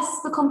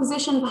 Yes, the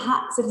composition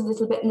perhaps is a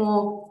little bit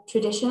more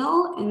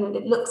traditional in that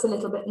it looks a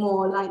little bit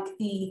more like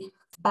the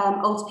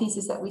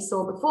altarpieces that we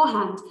saw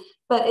beforehand,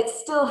 but it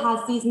still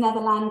has these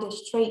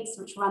Netherlandish traits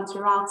which run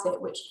throughout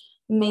it, which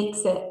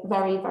makes it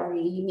very,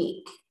 very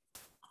unique.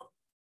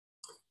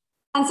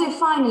 And so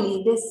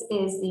finally, this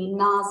is the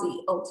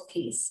Nazi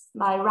altarpiece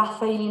by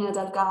Raffaellino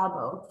del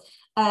Garbo.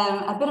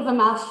 A bit of a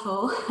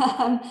mouthful,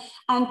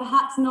 and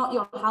perhaps not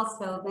your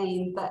household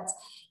name, but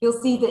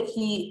you'll see that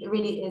he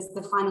really is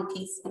the final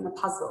piece in the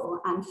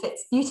puzzle and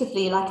fits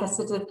beautifully like a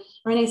sort of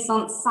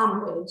Renaissance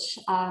sandwich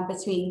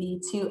between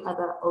the two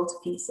other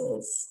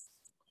altarpieces.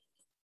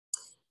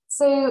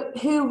 So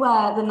who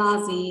were the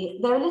Nazi?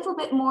 They're a little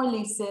bit more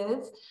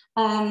elusive,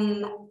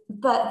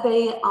 but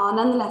they are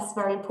nonetheless a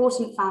very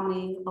important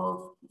family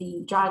of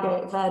the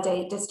Drago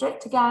Verde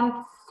district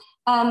again.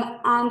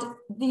 And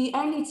the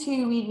only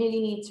two we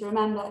really need to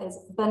remember is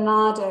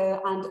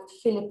Bernardo and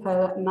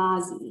Filippo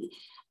Masi,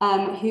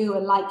 who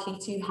are likely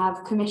to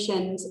have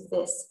commissioned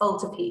this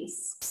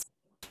altarpiece.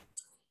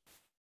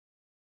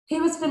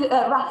 Who was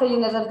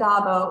Raffaellino del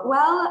Garbo?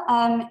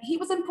 Well, he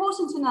was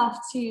important enough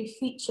to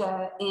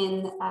feature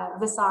in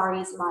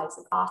Vasari's Lives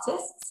of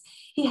Artists.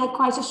 He had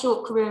quite a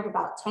short career of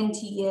about 20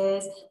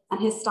 years,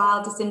 and his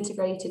style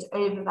disintegrated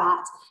over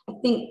that, I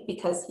think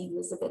because he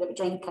was a bit of a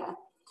drinker.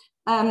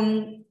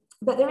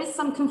 But there is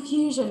some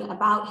confusion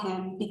about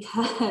him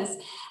because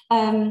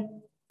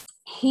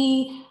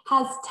he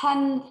has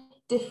 10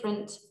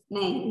 different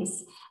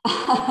names.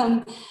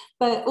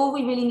 But all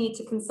we really need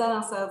to concern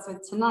ourselves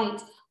with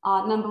tonight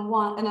are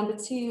number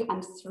 2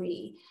 and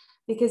 3,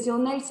 because you'll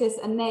notice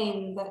a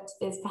name that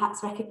is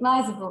perhaps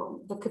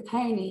recognizable, the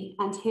Caponi,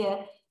 and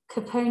here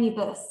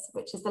Caponibus,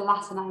 which is the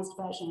Latinized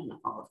version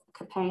of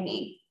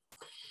Caponi.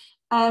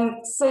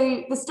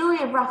 So the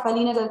story of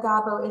Raffaellino del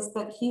Garbo is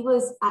that he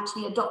was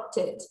actually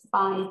adopted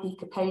by the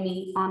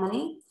Caponi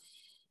family.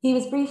 He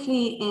was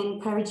briefly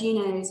in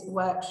Perugino's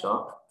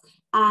workshop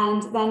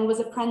and then was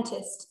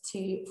apprenticed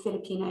to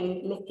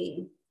Filippino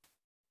Lippi.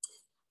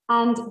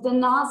 And the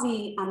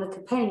Nazi and the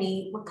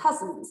Caponi were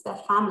cousins. Their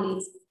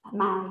families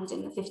married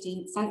in the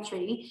 15th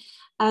century.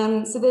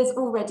 So there's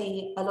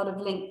already a lot of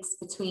links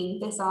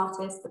between this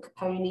artist, the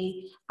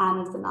Caponi,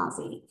 and the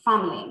Nazi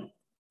family.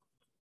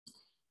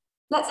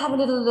 Let's have a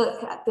little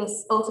look at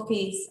this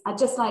altarpiece. I'd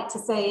just like to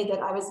say that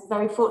I was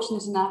very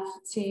fortunate enough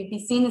to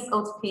be seeing this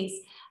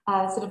altarpiece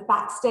sort of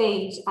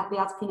backstage at the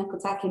Arte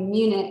Pinakothek in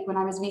Munich when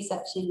I was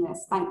researching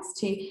this, thanks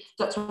to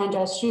Dr.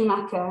 Andreas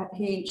Schumacher,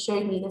 who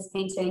showed me this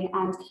painting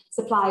and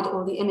supplied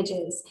all the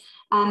images,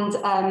 and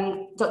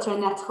Dr.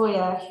 Annette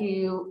Hoyer,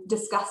 who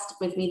discussed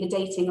with me the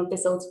dating of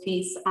this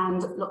altarpiece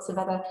and lots of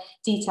other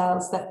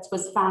details that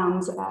was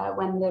found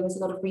when there was a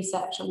lot of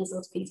research on this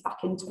altarpiece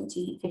back in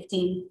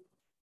 2015.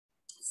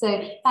 So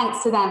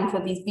thanks to them for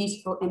these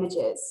beautiful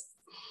images.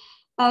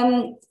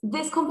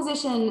 This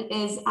composition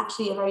is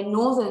actually a very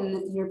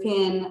northern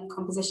European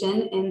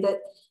composition in that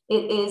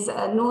it is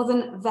a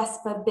northern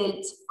Vesper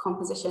built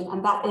composition,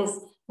 and that is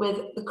with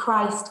the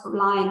Christ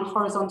lying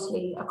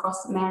horizontally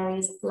across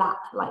Mary's lap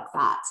like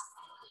that.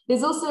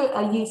 There's also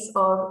a use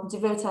of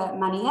devota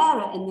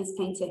maniera in this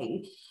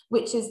painting,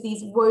 which is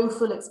these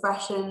woeful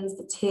expressions,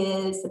 the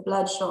tears, the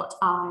bloodshot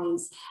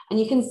eyes, and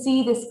you can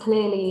see this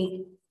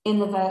clearly in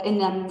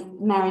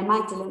Mary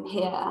Magdalene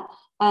here,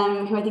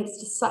 who I think is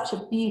just such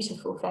a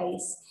beautiful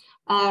face,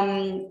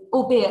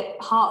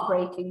 albeit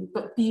heartbreaking,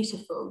 but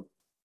beautiful.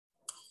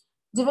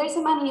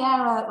 Devota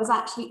maniera was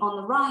actually on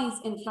the rise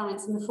in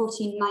Florence in the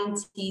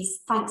 1490s,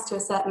 thanks to a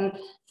certain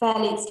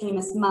fairly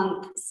extremist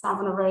monk,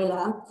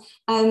 Savonarola,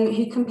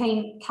 who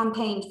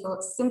campaigned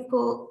for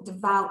simple,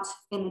 devout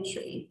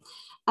imagery.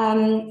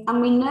 And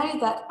we know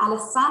that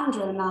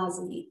Alessandro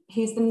Nasi,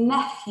 who's the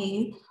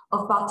nephew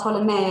of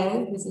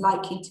Bartolomeo, who's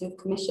likely to have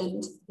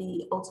commissioned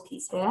the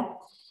altarpiece here,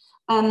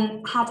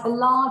 had a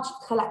large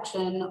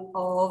collection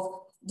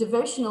of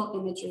devotional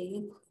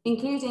imagery,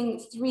 including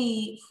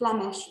 3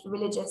 Flemish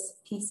religious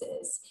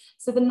pieces.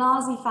 So the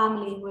Nazi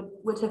family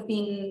would have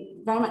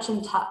been very much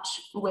in touch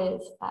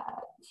with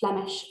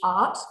Flemish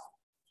art.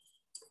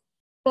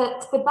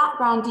 But the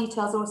background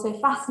details are also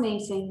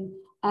fascinating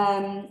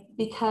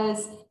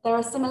because there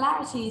are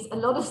similarities, a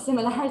lot of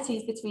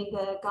similarities between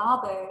the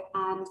Garbo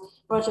and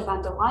Roger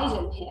van der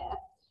Weyden here.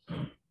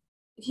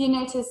 If you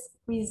notice,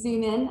 we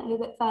zoom in a little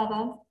bit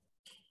further,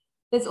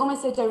 there's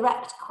almost a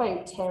direct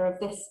quote here of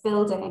this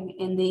building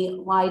in the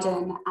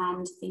Weyden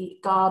and the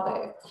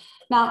Garbo.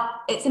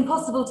 Now, it's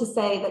impossible to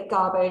say that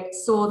Garbo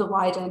saw the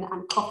Weyden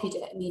and copied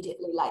it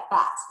immediately like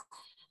that.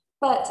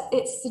 But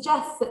it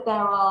suggests that there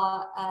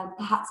are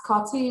perhaps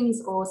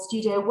cartoons or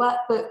studio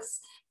workbooks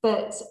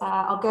that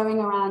are going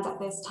around at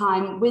this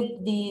time with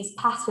these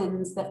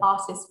patterns that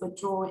artists would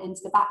draw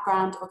into the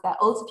background of their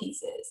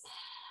altarpieces.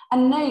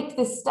 And note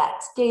this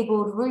stepped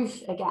gabled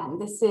roof again.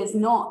 This is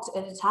not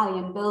an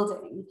Italian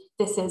building.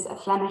 This is a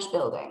Flemish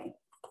building.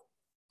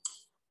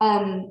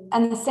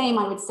 And the same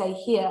I would say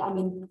here. I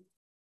mean,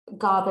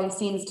 Garbo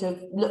seems to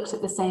have looked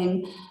at the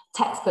same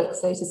textbook,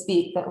 so to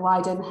speak, that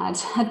Weyden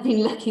had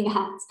been looking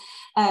at.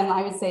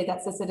 I would say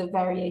that's a sort of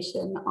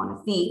variation on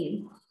a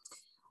theme.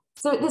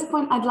 So at this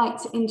point, I'd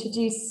like to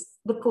introduce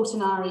the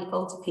Portinari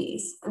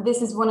altarpiece.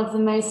 This is one of the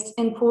most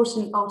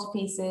important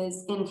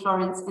altarpieces in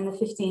Florence in the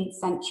 15th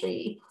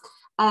century.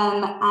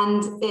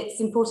 And its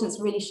importance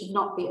really should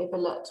not be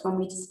overlooked when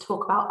we just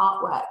talk about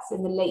artworks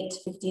in the late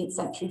 15th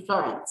century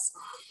Florence.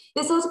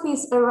 This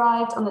altarpiece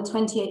arrived on the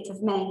 28th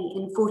of May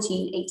in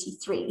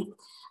 1483,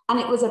 and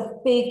it was a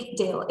big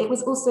deal. It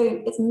was also,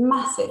 it's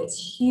massive,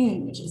 it's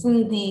huge. It's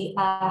in the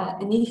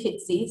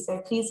Uffizi, so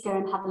please go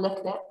and have a look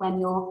at it when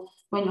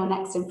you're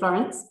next in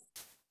Florence.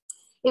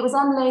 It was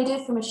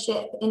unloaded from a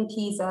ship in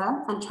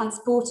Pisa and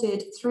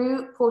transported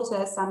through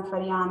Porta San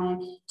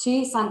Frediano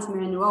to Santa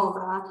Maria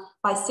Nuova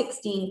by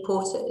 16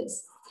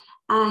 porters.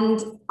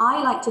 And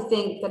I like to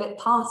think that it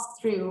passed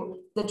through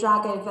the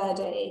Drago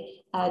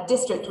Verde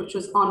district, which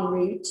was en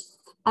route,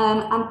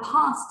 and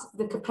past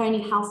the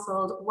Capponi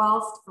household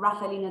whilst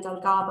Raffaellino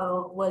del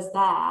Garbo was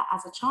there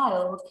as a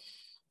child,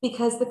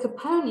 because the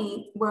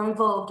Capponi were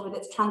involved with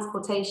its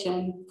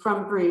transportation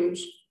from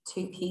Bruges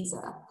to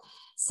Pisa.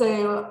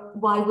 So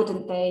why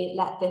wouldn't they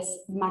let this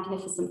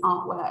magnificent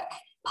artwork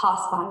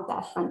pass by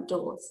their front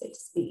door, so to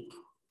speak?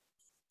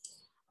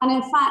 And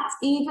in fact,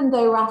 even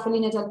though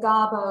Raffaellino del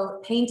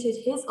Garbo painted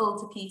his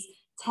altarpiece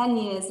 10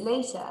 years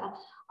later,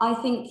 I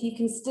think you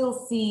can still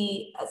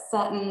see a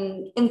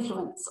certain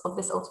influence of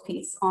this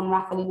altarpiece on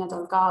Raffaellino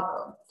del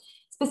Garbo.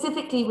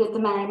 Specifically with the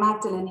Mary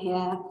Magdalene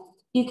here,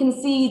 you can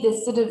see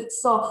this sort of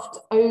soft,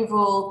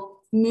 oval,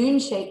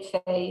 moon-shaped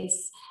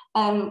face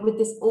with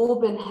this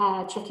auburn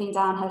hair trickling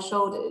down her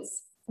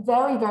shoulders.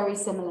 Very, very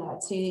similar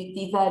to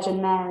the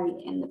Virgin Mary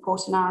in the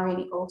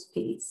Portinari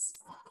altarpiece.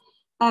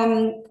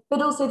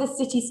 But also the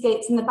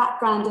cityscapes in the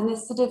background and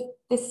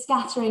this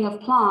scattering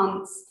of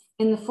plants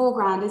in the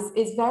foreground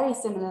is very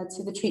similar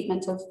to the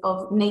treatment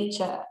of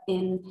nature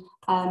in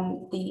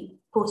the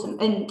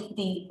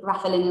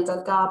Raffaellino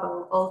del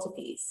Garbo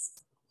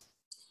altarpiece.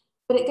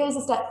 But it goes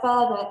a step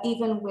further,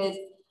 even with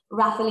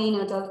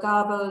Raffaellino del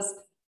Garbo's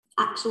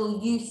actual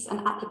use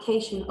and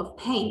application of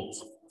paint,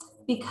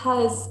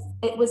 because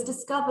it was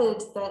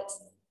discovered that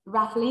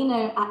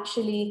Raffaellino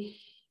actually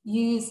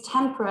used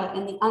tempera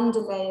in the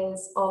underlayers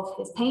of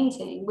his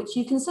painting, which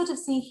you can sort of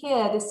see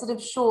here, this sort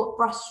of short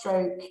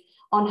brushstroke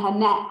on her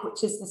neck,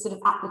 which is the sort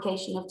of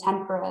application of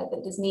tempera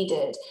that is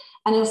needed,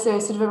 and also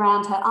sort of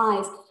around her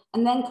eyes,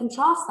 and then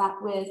contrast that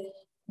with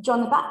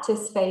John the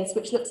Baptist's face,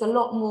 which looks a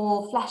lot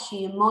more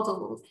fleshy and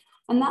modelled.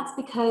 And that's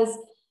because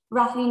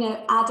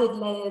Raffaellino added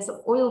layers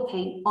of oil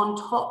paint on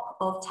top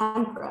of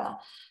tempera.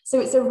 So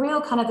it's a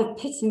real kind of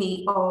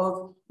epitome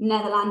of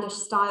Netherlandish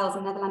styles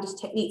and Netherlandish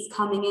techniques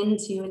coming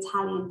into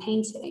Italian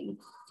painting.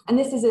 And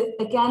this is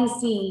again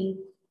seen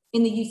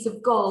in the use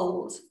of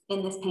gold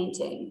in this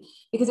painting,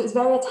 because it was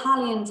very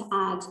Italian to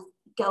add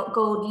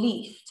gold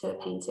leaf to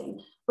a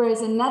painting.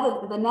 Whereas in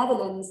the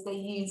Netherlands, they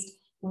used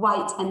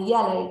white and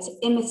yellow to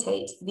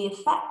imitate the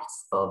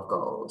effects of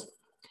gold.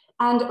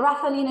 And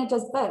Raffaellino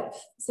does both.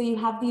 So you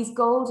have these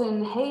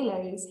golden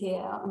halos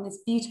here on this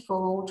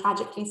beautiful,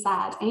 tragically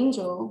sad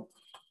angel.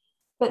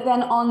 But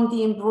then on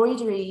the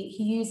embroidery,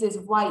 he uses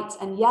white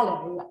and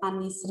yellow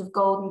and these sort of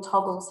golden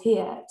toggles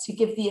here to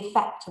give the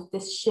effect of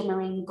this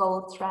shimmering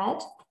gold thread.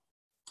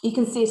 You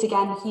can see it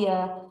again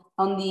here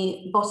on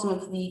the bottom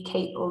of the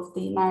cape of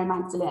the Mary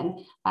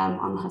Magdalene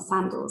on her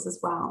sandals as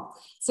well.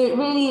 So it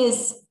really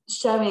is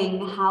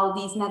showing how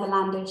these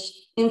Netherlandish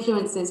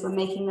influences were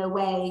making their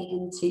way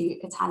into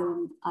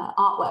Italian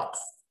artworks.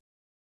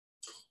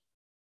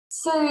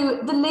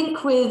 So the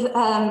link with,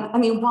 I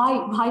mean,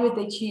 why would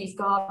they choose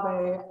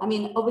Garbo? I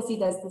mean, obviously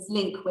there's this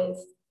link with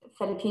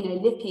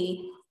Filippino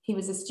Lippi. He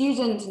was a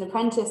student, an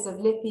apprentice of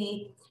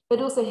Lippi, but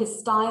also his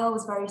style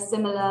was very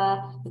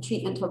similar, the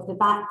treatment of the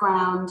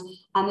background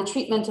and the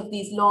treatment of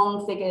these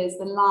long figures,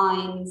 the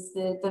lines,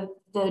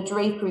 the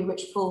drapery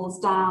which falls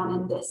down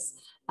in this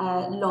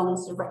long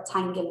sort of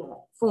rectangular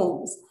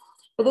forms.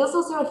 But there's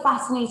also a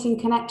fascinating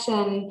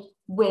connection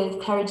with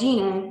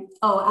Perugino.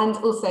 Oh, and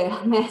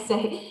also, may I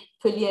say,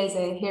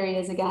 Pugliese, here he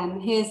is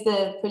again. Here's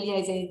the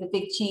Pugliese, the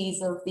big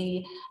cheese of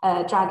the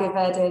Drago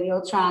Verde, the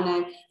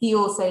Oltrano. He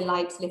also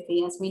liked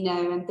Lippi, as we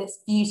know, and this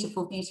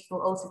beautiful,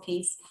 beautiful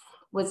altarpiece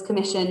was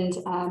commissioned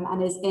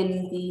and is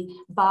in the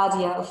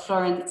Badia of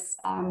Florence,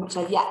 which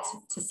I've yet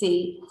to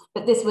see.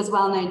 But this was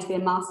well known to be a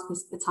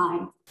masterpiece at the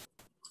time.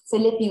 So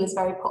Lippi was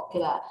very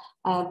popular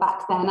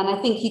back then. And I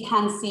think you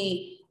can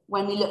see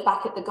when we look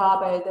back at the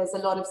Garbo, there's a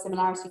lot of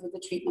similarity with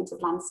the treatment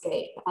of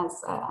landscape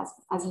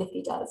as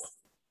Lippi does.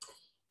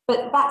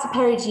 But back to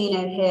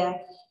Perugino here.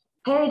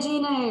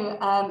 Perugino,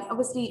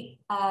 obviously,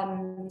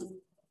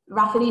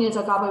 Raffaellino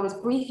del Garbo was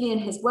briefly in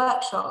his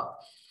workshop,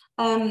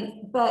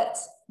 but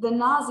the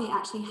Nazi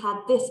actually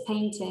had this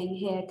painting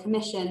here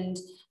commissioned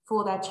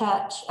for their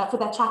church, for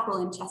their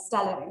chapel in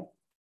Cestello.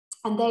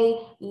 And they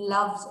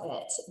loved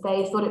it.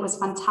 They thought it was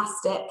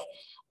fantastic.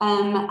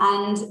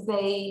 And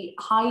they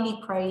highly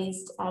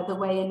praised the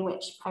way in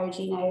which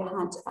Perugino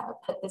had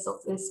put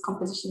this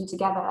composition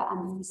together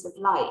and the use of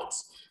light.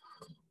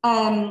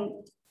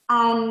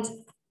 And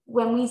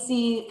when we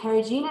see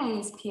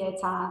Perugino's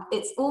Pietà,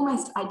 it's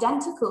almost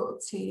identical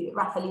to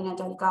Raffaellino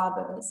del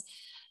Garbo's.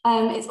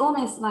 It's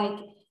almost like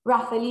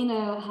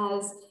Raffaellino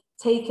has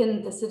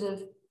taken the sort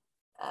of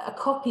a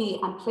copy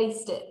and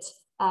placed it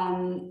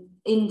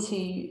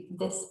into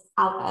this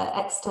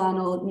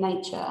external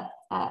nature,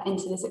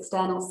 into this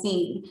external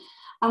scene.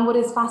 And what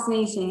is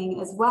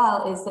fascinating as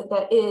well is that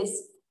there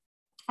is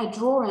a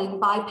drawing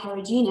by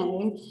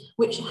Perugino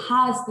which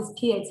has this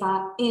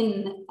Pietà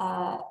in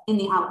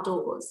the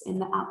outdoors,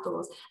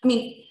 I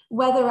mean,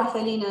 whether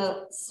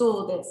Raffaellino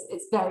saw this,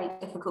 it's very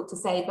difficult to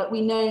say, but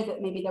we know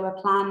that maybe there were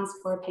plans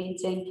for a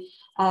painting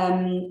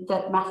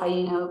that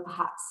Raffaellino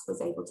perhaps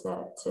was able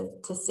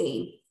to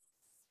see.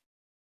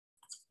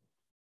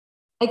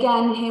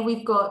 Again, here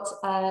we've got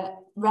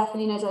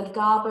Raffaellino del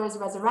Garbo's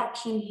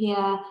Resurrection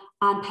here,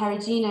 and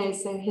Perugino,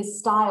 so his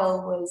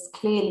style was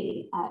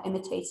clearly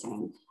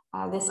imitating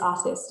this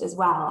artist as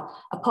well,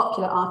 a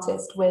popular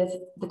artist with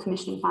the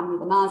commissioning family,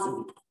 the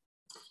Nasi.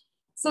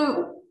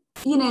 So,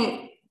 you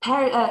know,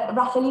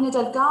 Raffaellino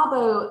del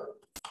Garbo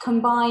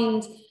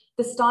combined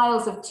the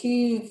styles of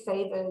two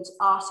favored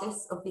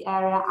artists of the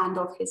area and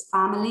of his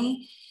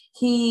family.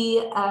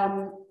 He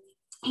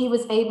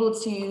was able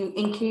to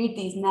include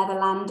these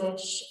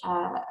Netherlandish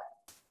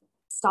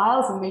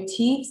styles and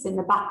motifs in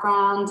the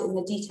background, in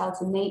the detail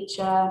to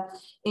nature,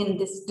 in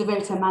this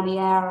devota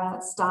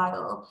maniera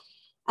style.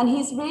 And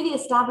he's really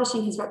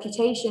establishing his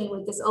reputation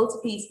with this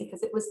altarpiece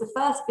because it was the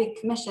first big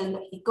commission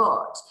that he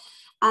got.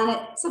 And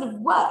it sort of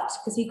worked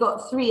because he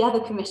got 3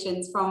 other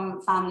commissions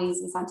from families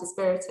in Santo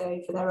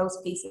Spirito for their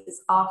altarpieces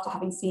after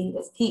having seen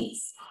this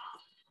piece.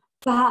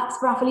 Perhaps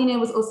Raffaellino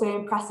was also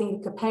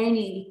impressing the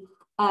Caponi,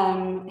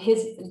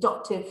 his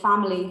adoptive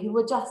family, who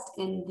were just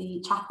in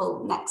the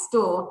chapel next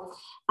door,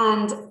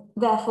 and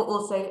therefore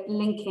also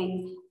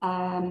linking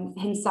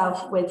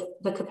himself with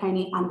the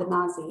Caponi and the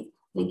Nasi,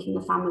 linking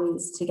the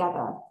families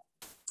together.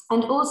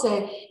 And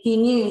also he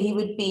knew he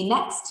would be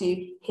next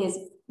to his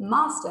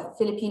master,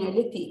 Filippino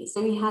Lippi,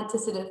 so he had to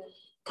sort of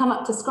come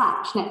up to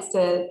scratch next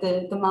to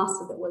the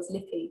master that was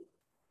Lippi.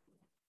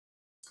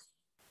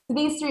 So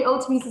these 3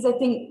 altarpieces, I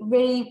think,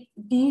 really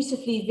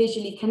beautifully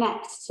visually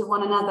connect to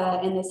one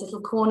another in this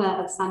little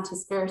corner of Santo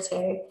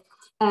Spirito.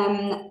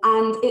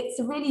 And it's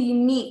a really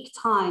unique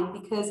time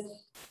because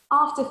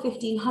after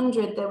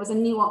 1500, there was a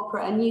new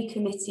opera, a new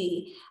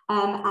committee,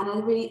 and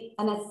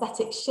an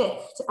aesthetic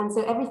shift. And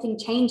so everything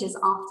changes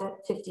after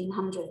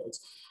 1500.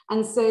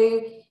 And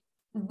so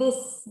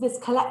this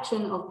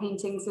collection of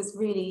paintings is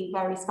really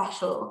very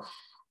special.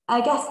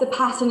 I guess the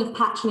pattern of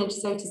patronage,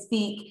 so to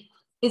speak,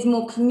 is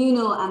more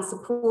communal and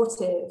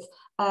supportive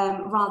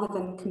rather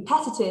than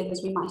competitive,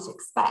 as we might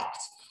expect,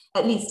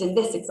 at least in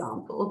this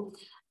example.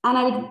 And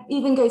I would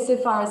even go so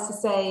far as to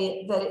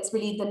say that it's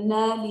really the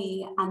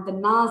Nerli and the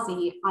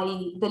Nasi,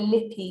 i.e. the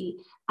Lippi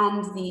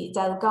and the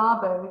Del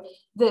Garbo,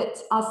 that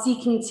are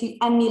seeking to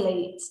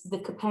emulate the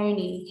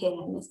Caponi here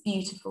in this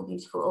beautiful,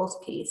 beautiful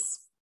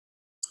altarpiece.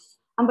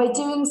 And by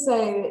doing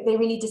so, they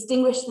really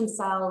distinguished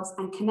themselves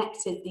and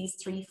connected these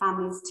 3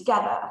 families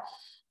together.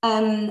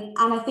 And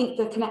I think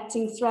the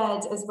connecting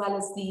thread, as well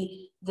as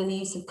the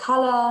use of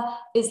colour,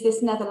 is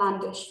this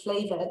Netherlandish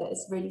flavour that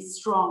is really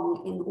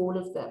strong in all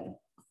of them.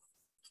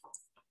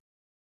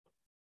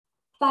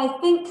 I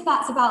think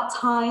that's about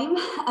time,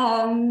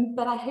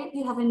 but I hope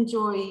you have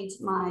enjoyed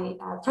my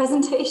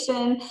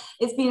presentation.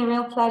 It's been a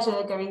real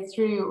pleasure going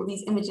through all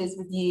these images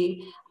with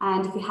you.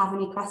 And if you have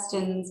any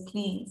questions,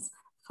 please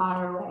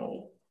fire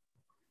away.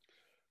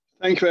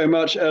 Thank you very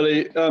much,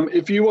 Ellie.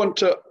 If you want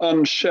to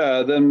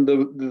unshare, then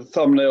the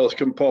thumbnails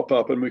can pop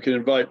up and we can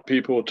invite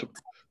people to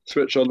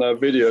switch on their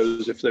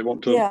videos if they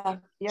want to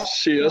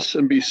see us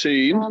and be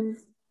seen.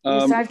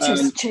 So I've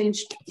just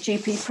changed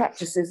GP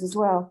practices as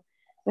well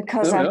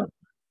because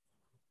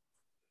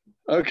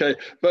Okay,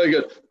 very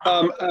good.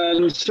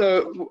 And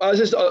so as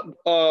is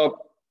our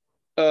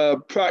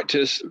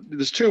practice,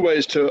 there's 2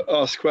 ways to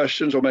ask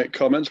questions or make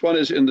comments. One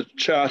is in the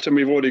chat, and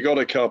we've already got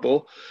a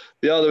couple.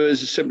 The other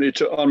is simply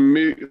to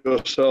unmute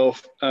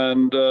yourself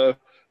and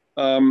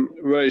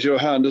raise your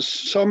hand. There's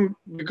some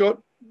you got.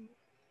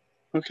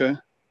 Okay,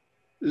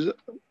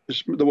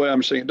 it's the way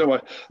I'm seeing it. Don't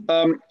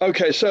worry.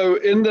 Okay, so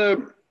in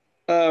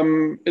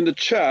the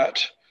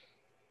chat,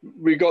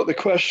 we got the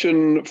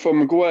question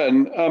from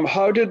Gwen.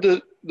 How did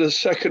the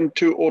second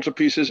 2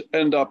 altarpieces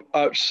end up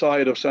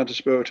outside of Santo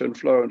Spirito in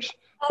Florence?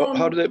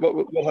 How did they?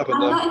 What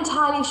happened there? I'm not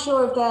entirely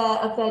sure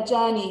of their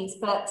journeys,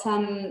 but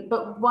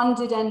one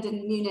did end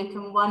in Munich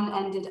and one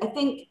ended. I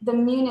think the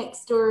Munich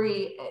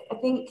story. I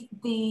think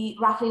the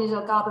Raffaellino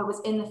del Garbo was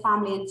in the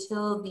family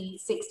until the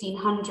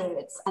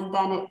 1600s, and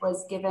then it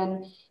was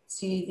given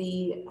to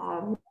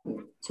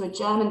a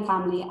German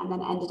family, and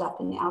then ended up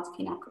in the Alta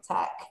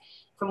Pinakothek,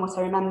 from what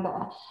I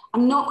remember.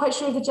 I'm not quite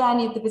sure of the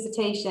journey of the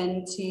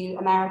visitation to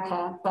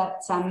America, but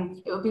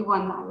it would be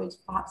one that I would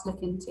perhaps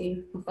look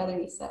into for further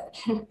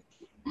research.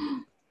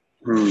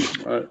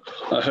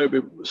 I hope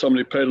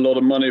somebody paid a lot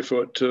of money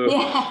for it to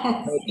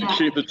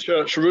keep the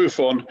church roof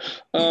on.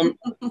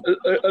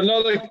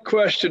 Another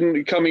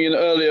question coming in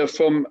earlier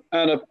from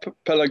Anna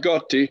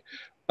Pelagotti,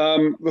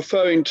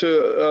 referring to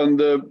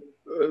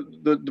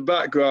the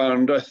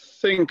background, I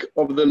think,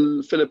 of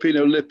the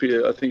Filipino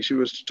Lippi, I think she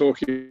was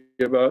talking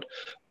about.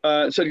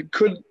 Said,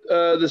 could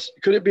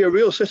it be a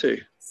real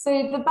city?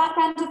 So the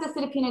background of the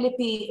Filipino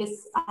Lippi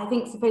is, I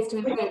think, supposed to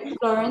invoke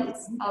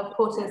Florence,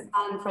 Porto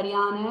San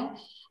Frediano.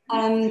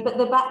 But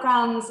the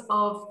backgrounds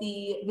of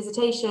the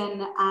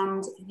Visitation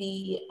and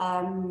the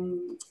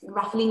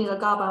Raffaellini del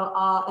Garbo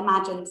are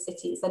imagined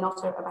cities. They're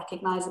not a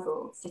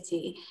recognizable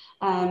city.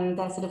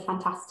 They're sort of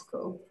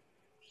fantastical.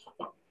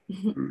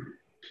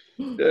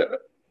 Yeah.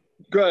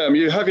 Graham,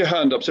 you have your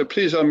hand up, so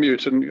please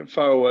unmute and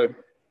fire away.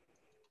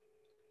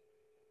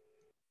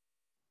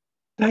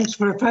 Thanks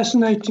for a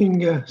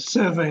fascinating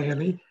survey,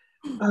 Ellie.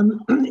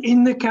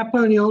 In the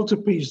Capponi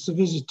altarpiece, The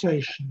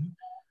Visitation,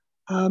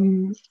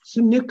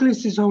 St.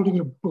 Nicholas is holding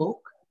a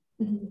book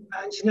and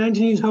St.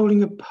 Anthony is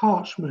holding a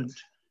parchment.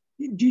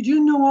 Did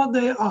you know what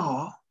they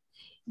are?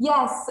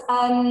 Yes,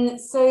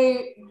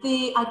 so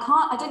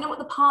I don't know what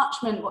the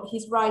parchment, what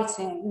he's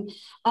writing,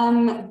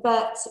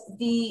 but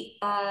the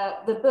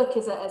book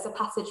is a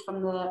passage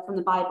from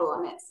the Bible,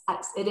 and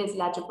it is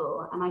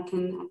legible, and I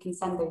can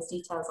send those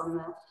details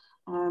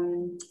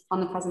on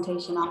the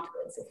presentation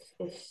afterwards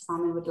if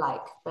Simon would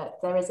like. But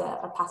there is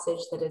a passage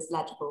that is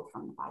legible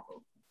from the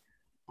Bible.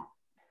 Yeah.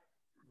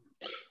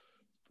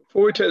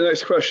 Before we take the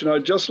next question,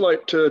 I'd just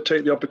like to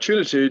take the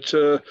opportunity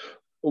to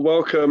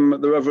welcome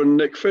the Reverend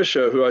Nick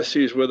Fisher, who I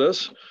see is with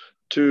us,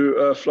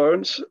 to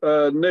Florence.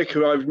 Nick,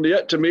 who I've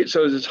yet to meet,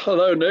 so it's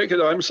hello, Nick,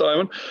 and I'm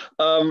Simon,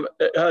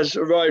 has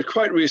arrived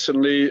quite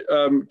recently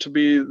to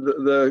be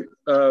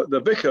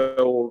the vicar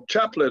or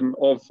chaplain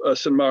of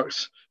St.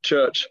 Mark's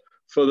Church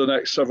for the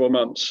next several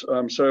months.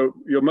 So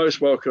you're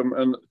most welcome,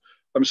 and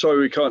I'm sorry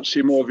we can't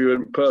see more of you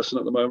in person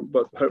at the moment,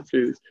 but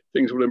hopefully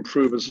things will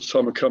improve as the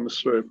summer comes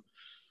through.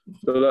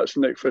 So that's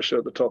Nick Fisher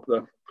at the top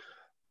there.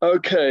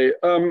 Okay,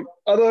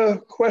 other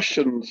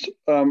questions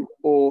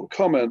or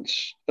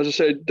comments? As I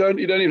say, you don't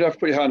even have to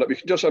put your hand up. You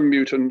can just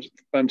unmute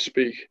and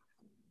speak.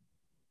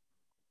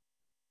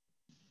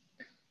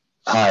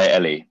 Hi,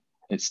 Ellie.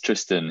 It's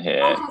Tristan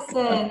here. Hi,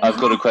 Tristan. I've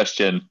got a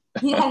question.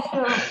 Yeah,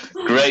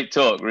 sure. Great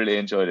talk. Really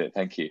enjoyed it.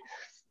 Thank you.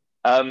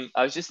 I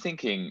was just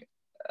thinking,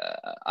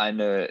 I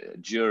know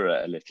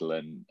Jura a little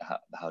and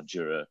how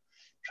Jura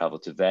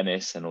traveled to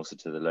Venice and also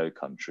to the Low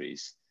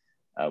Countries,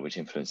 which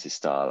influenced his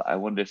style. I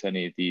wonder if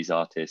any of these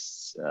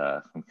artists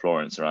from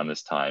Florence around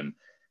this time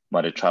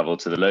might have traveled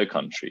to the Low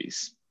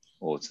Countries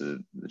or to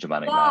the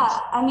Germanic lands.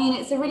 I mean,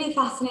 it's a really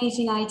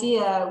fascinating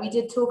idea. We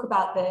did talk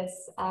about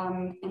this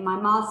in my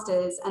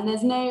master's, and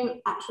there's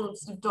no actual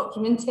sort of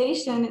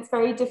documentation. It's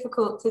very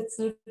difficult to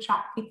sort of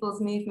track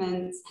people's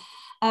movements.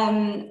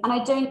 And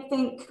I don't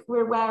think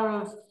we're aware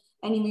of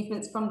any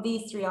movements from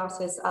these three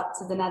artists up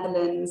to the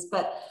Netherlands,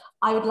 but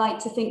I would like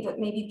to think that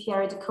maybe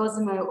Piero di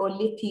Cosimo or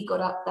Lippi got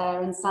up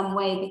there in some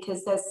way,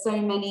 because there's so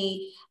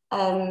many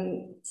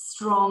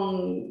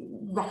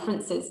strong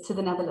references to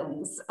the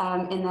Netherlands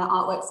in their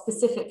artwork,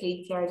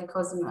 specifically Piero di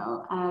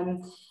Cosimo.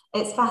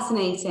 It's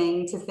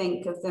fascinating to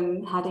think of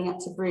them heading up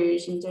to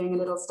Bruges and doing a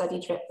little study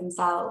trip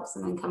themselves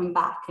and then coming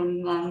back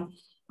and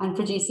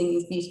producing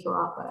these beautiful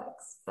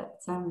artworks. But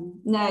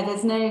no,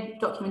 there's no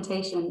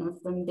documentation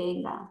of them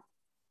being there.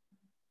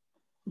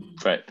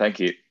 Great, thank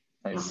you.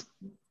 Thanks.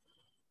 Yeah.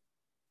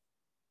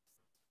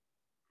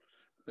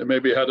 They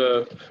maybe had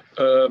a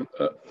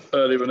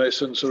early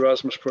Renaissance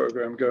Erasmus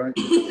program going.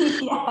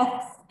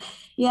 Yes.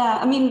 Yeah,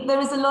 I mean, there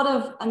is a lot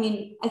of,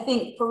 I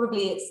think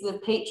probably it's the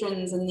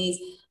patrons and these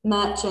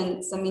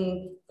merchants,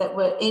 that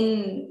were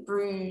in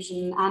Bruges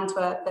and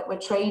Antwerp that were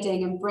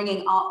trading and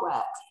bringing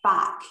artworks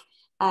back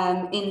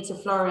into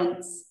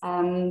Florence,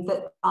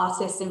 that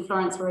artists in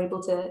Florence were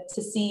able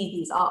to see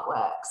these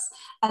artworks,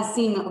 as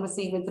seen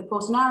obviously with the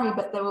Portinari,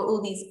 but there were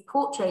all these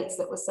portraits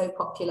that were so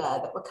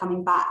popular that were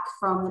coming back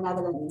from the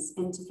Netherlands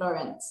into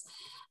Florence.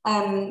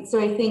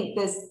 So I think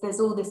there's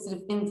all this sort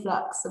of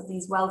influx of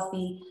these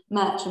wealthy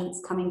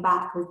merchants coming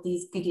back with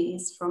these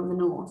goodies from the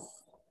north,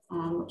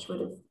 which would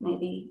have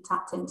maybe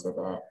tapped into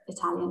the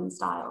Italian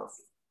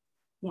styles.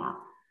 Yeah.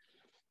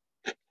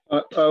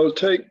 I'll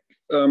take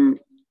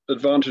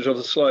advantage of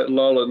the slight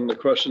lull in the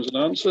questions and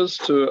answers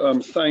to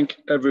thank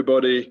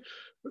everybody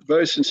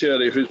very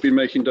sincerely who's been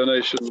making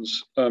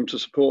donations to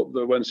support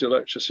the Wednesday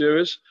lecture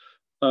series.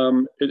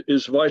 It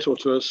is vital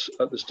to us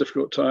at this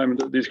difficult time,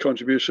 these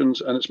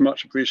contributions, and it's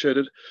much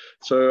appreciated.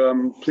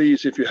 So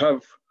please, if you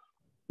have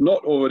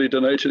not already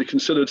donated,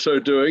 consider so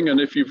doing. And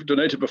if you've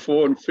donated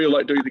before and feel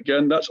like doing it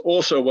again, that's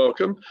also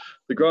welcome.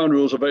 The ground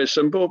rules are very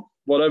simple.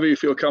 Whatever you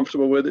feel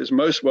comfortable with is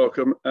most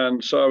welcome.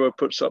 And Sarah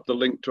puts up the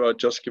link to our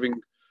Just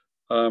Giving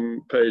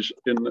page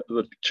in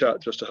the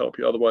chat just to help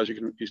you. Otherwise, you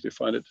can easily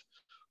find it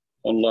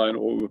online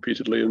or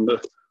repeatedly in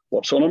the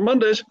What's On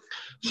Mondays.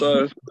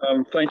 So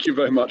thank you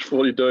very much for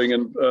all you're doing,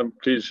 and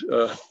please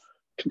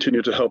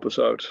continue to help us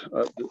out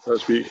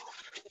as we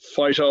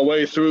fight our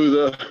way through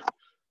the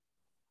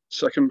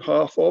second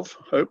half of,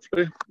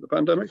 hopefully, the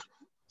pandemic.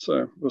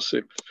 So we'll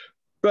see.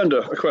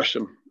 Brenda, a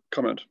question,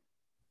 comment.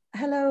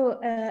 Hello,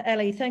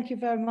 Ellie. Thank you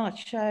very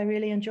much. I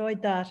really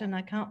enjoyed that, and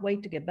I can't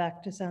wait to get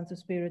back to Santo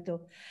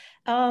Spirito.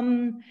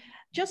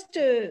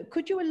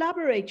 Could you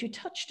elaborate? You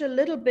touched a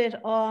little bit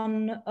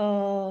on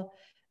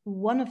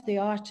one of the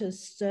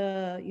artists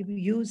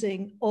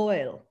using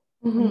oil.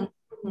 Mm-hmm.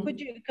 Could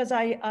you, because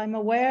I'm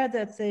aware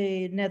that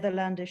the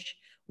Netherlandish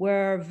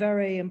were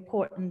very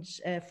important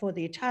for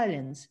the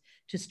Italians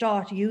to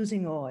start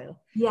using oil.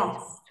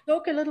 Yes.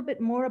 Talk a little bit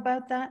more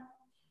about that.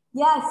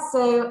 Yes,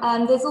 so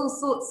there's all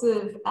sorts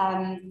of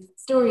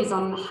stories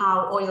on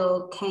how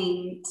oil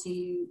came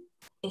to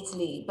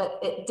Italy, but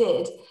it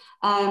did.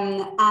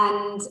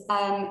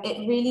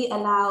 It really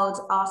allowed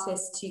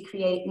artists to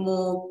create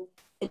more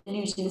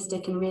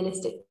illusionistic and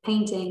realistic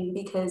painting,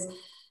 because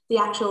the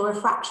actual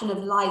refraction of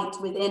light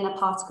within a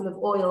particle of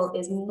oil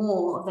is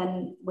more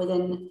than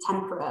within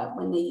tempera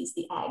when they use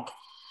the egg.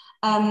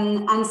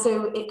 And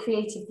so it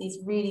created these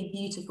really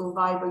beautiful,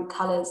 vibrant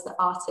colors that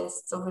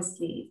artists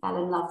obviously fell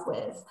in love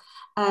with.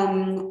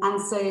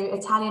 And so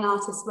Italian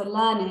artists were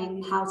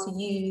learning how to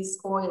use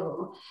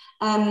oil.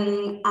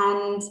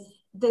 And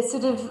they're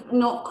sort of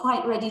not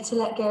quite ready to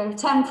let go of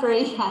tempera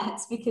yet,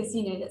 because,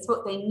 you know, that's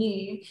what they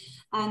knew.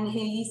 And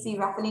here you see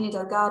Raffaellino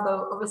del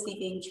Garbo obviously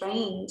being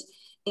trained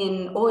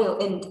in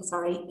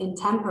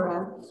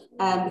tempera,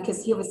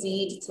 because he obviously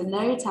needed to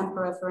know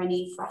tempera for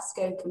any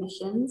fresco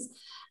commissions.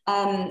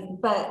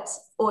 But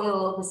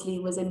oil obviously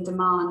was in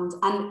demand,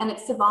 and it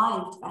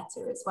survived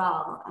better as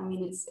well. I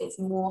mean, it's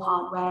more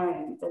hard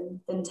wearing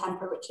than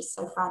tempera, which is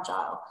so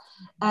fragile.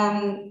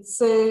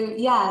 So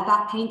yeah,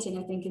 that painting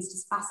I think is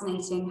just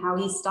fascinating, how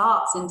he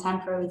starts in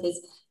tempera with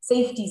his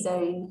safety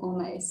zone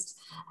almost,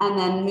 and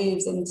then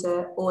moves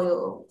into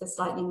oil, the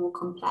slightly more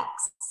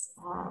complex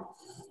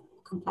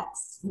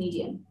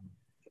medium.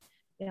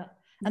 Yeah.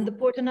 And the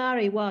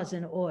Portinari was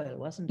in oil,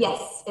 wasn't it?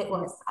 Yes, it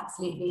was,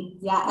 absolutely.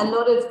 Yeah, a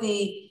lot of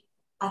the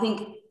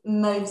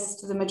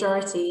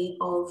majority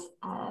of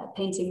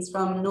paintings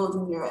from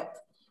Northern Europe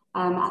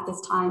at this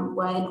time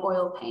were in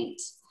oil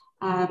paint.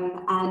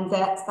 And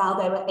that's how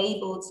they were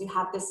able to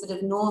have this sort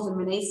of Northern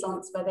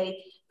Renaissance, where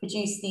they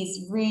produced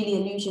these really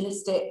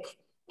illusionistic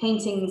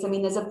paintings. I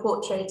mean, there's a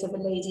portrait of a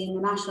lady in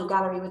the National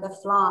Gallery with a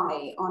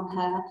fly on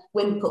her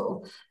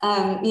wimple.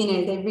 You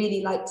know, they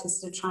really like to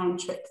sort of try and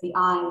trick the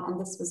eye, and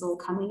this was all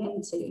coming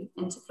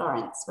into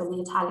Florence when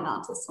the Italian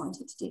artists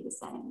wanted to do the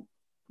same.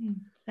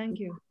 Thank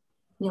you.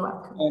 You're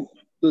welcome.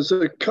 There's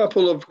a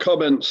couple of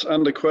comments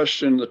and a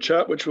question in the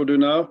chat, which we'll do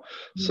now.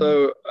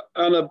 So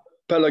Anna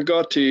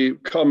Pelagotti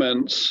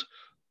comments,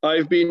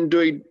 I've been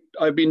doing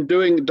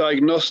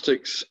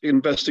diagnostics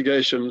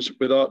investigations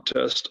with Art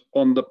Test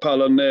on the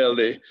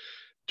Palonelli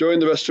during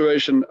the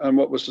restoration, and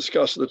what was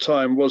discussed at the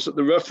time was that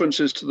the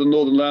references to the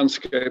northern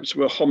landscapes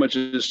were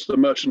homages to the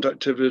merchant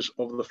activities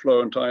of the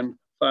Florentine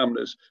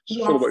families. So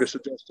Yes. sort of what you're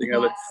suggesting,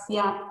 Ellie.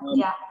 Yes,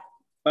 yeah.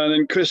 And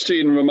then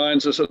Christine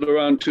reminds us that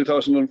around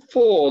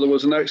 2004, there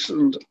was an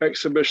excellent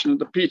exhibition at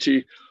the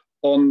Pitti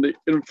on the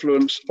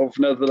influence of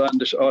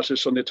Netherlandish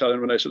artists on the Italian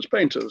Renaissance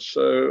painters.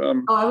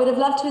 So, I would have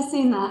loved to have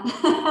seen that.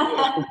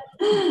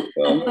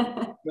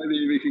 Well,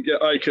 maybe we can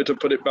get Eike to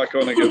put it back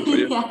on again for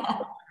you.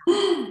 Yeah.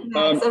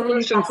 No, it's a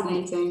really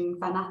fascinating.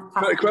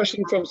 A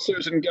question from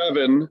Susan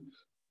Gavin.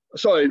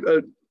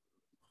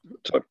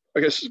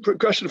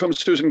 Question from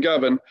Susan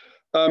Gavin.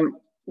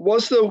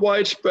 Was there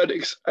widespread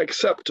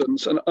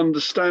acceptance and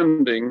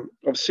understanding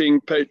of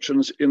seeing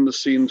patrons in the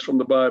scenes from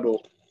the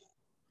Bible?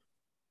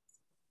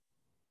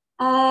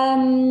 I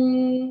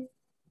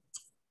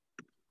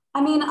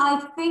mean,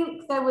 I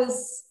think there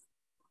was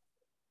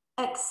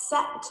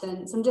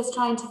acceptance. I'm just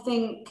trying to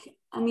think.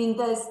 I mean,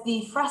 there's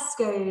the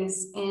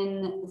frescoes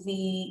in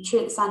the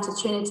Santa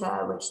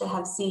Trinita, which they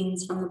have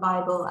scenes from the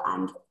Bible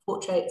and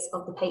portraits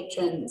of the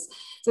patrons.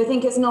 So I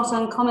think it's not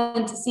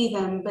uncommon to see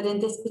them, but in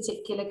this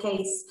particular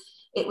case,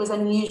 it was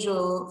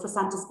unusual for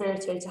Santo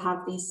Spirito to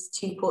have these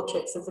two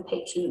portraits of the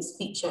patrons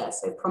feature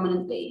so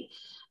prominently.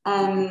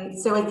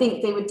 So I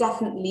think they would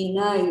definitely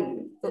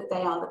know that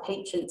they are the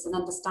patrons and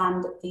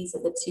understand that these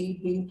are the two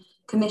who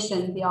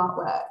commissioned the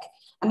artwork.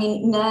 I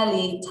mean,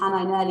 Tanai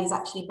Nerli is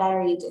actually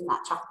buried in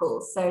that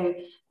chapel, so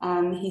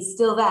he's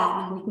still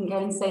there. We can go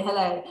and say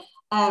hello.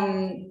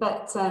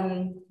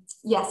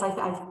 Yes,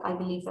 I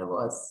believe there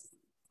was.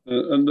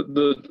 And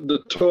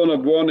the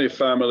Tornabuoni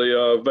family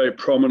are very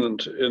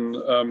prominent in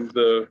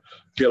the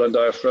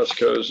Ghirlandaio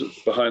frescoes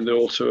behind the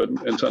altar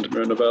in Santa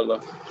Maria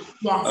Novella.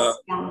 Yes.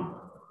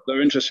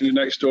 They're interestingly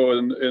next door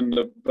in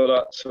the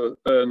Palazzo,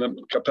 in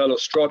the Cappella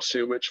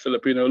Strozzi, which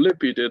Filippino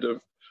Lippi did a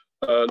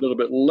little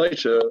bit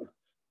later.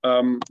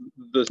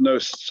 There's no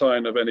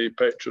sign of any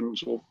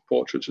patrons or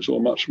portraits. It's all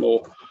much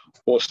more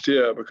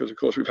austere because, of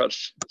course, we've had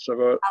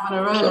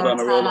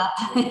Savonarola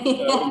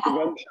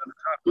intervention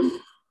happen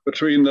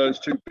between those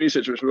two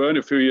pieces, which were only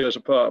a few years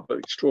apart, but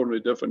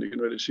extraordinarily different. You can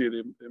really see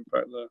the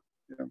impact there.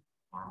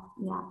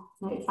 Yeah,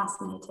 no,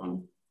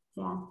 fascinating.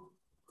 Yeah.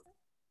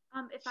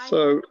 If I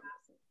So, could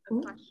ask a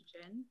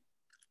question,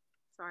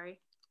 sorry.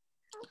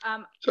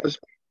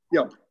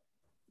 Yeah.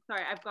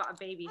 Sorry, I've got a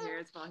baby here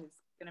as well who's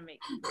gonna make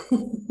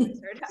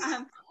absurd.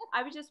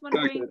 I was just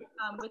wondering,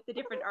 with the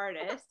different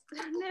artists,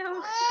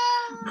 no,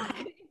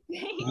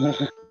 if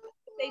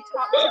they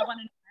talk to one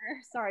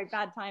another. Sorry,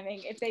 bad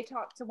timing. If they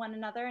talk to one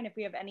another, and if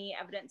we have any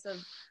evidence of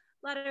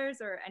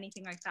letters or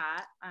anything like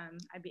that,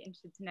 I'd be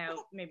interested to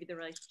know maybe the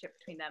relationship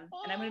between them.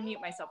 And I'm going to mute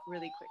myself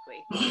really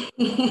quickly.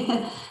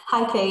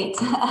 Hi, Kate.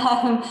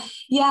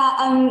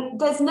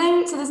 There's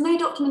no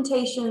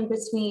documentation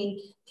between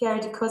Piero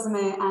di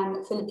Cosimo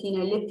and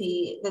Filippino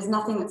Lippi. There's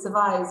nothing that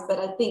survives, but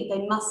I think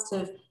they must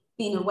have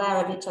been aware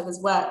of each other's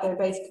work. They were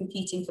both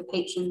competing for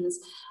patrons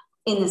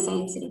in the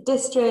same sort of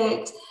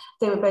district.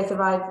 They were both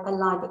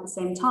alive at the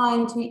same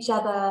time to each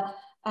other.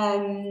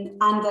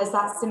 And there's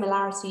that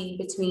similarity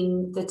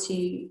between the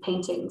two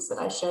paintings that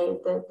I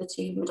showed, the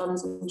two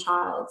Madonnas and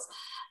Childs.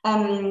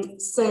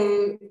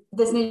 So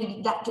there's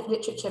no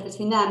literature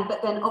between them,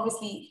 but then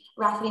obviously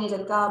Raffaellino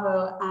del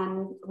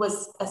Garbo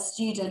was a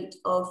student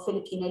of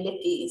Filippino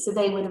Lippi, so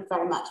they would have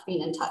very much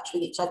been in touch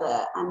with each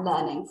other and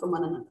learning from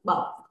one another.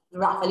 Well,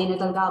 Raffaellino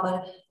del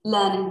Garbo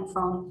learning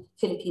from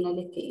Filippino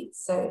Lippi,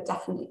 so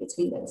definitely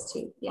between those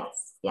two,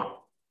 yes, yeah.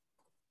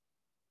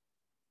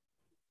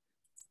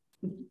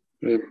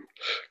 Yeah.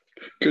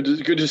 Good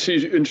to see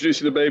you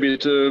introducing the baby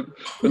to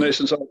the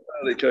nation's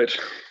family, Kate.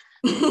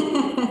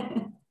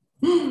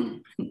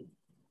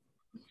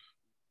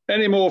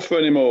 Any more?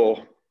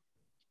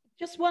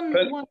 Just one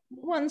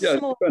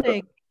small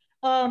thing.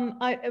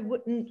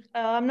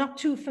 I'm not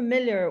too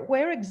familiar.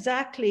 Where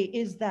exactly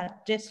is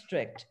that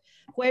district?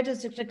 Where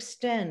does it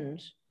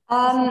extend?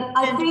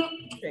 I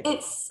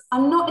think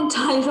I'm not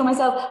entirely sure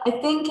myself. I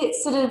think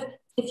it's sort of,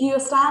 if you're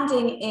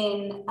standing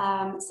in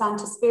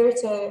Santo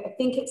Spirito, I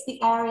think it's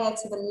the area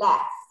to the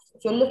left.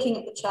 If you're looking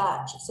at the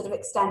church, it sort of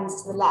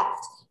extends to the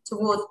left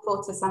towards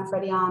Porto San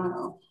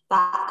Frediano,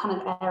 that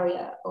kind of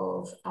area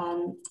of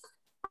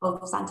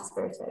Santo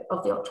Spirito,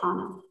 of the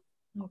Oltrarno.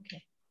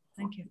 Okay,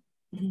 thank you.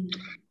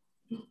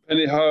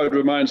 Penny Howard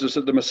reminds us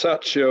that the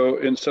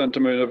Masaccio in Santa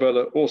Maria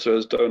Novella also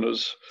has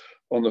donors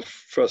on the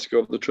fresco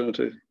of the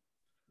Trinity.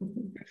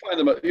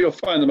 You'll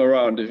find them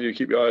around if you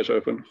keep your eyes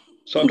open.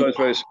 Sometimes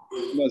very it's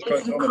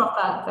quite crop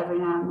up every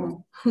now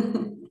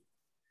and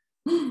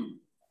then.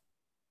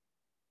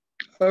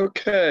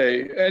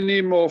 Okay,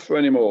 any more?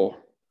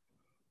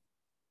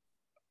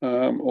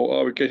 Or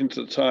are we getting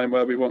to the time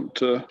where we want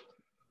to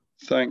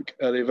thank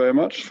Ellie very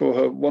much for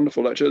her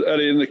wonderful lecture?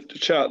 Ellie, in the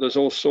chat, there's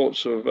all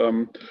sorts of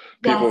people.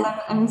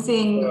 Yes, I'm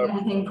seeing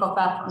everything pop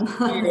up.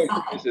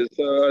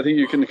 So I think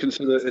you can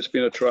consider it's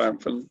been a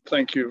triumph, and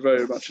thank you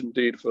very much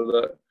indeed for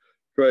that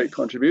great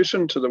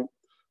contribution to the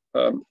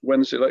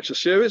Wednesday lecture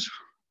series.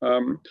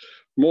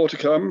 More to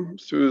come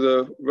through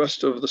the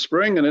rest of the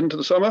spring and into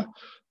the summer.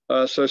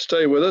 So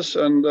stay with us,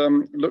 and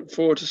look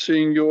forward to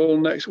seeing you all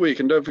next week.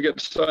 And don't forget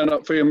to sign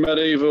up for your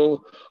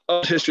medieval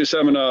art history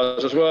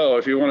seminars as well.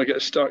 If you want to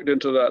get stuck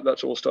into that,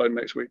 that's all starting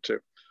next week too.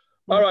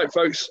 All right,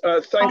 folks,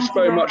 thanks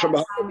very much on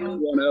behalf of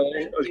everyone,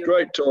 Ellie. It was a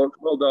great talk,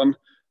 well done.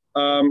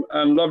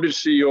 And lovely to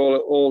see you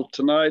all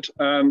tonight,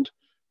 and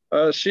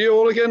see you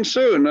all again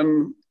soon.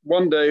 And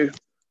one day,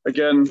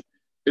 again,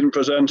 in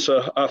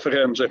presenza a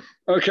Firenze.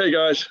 Okay,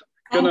 guys.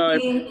 Good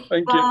night.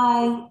 Thank you.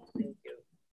 Bye.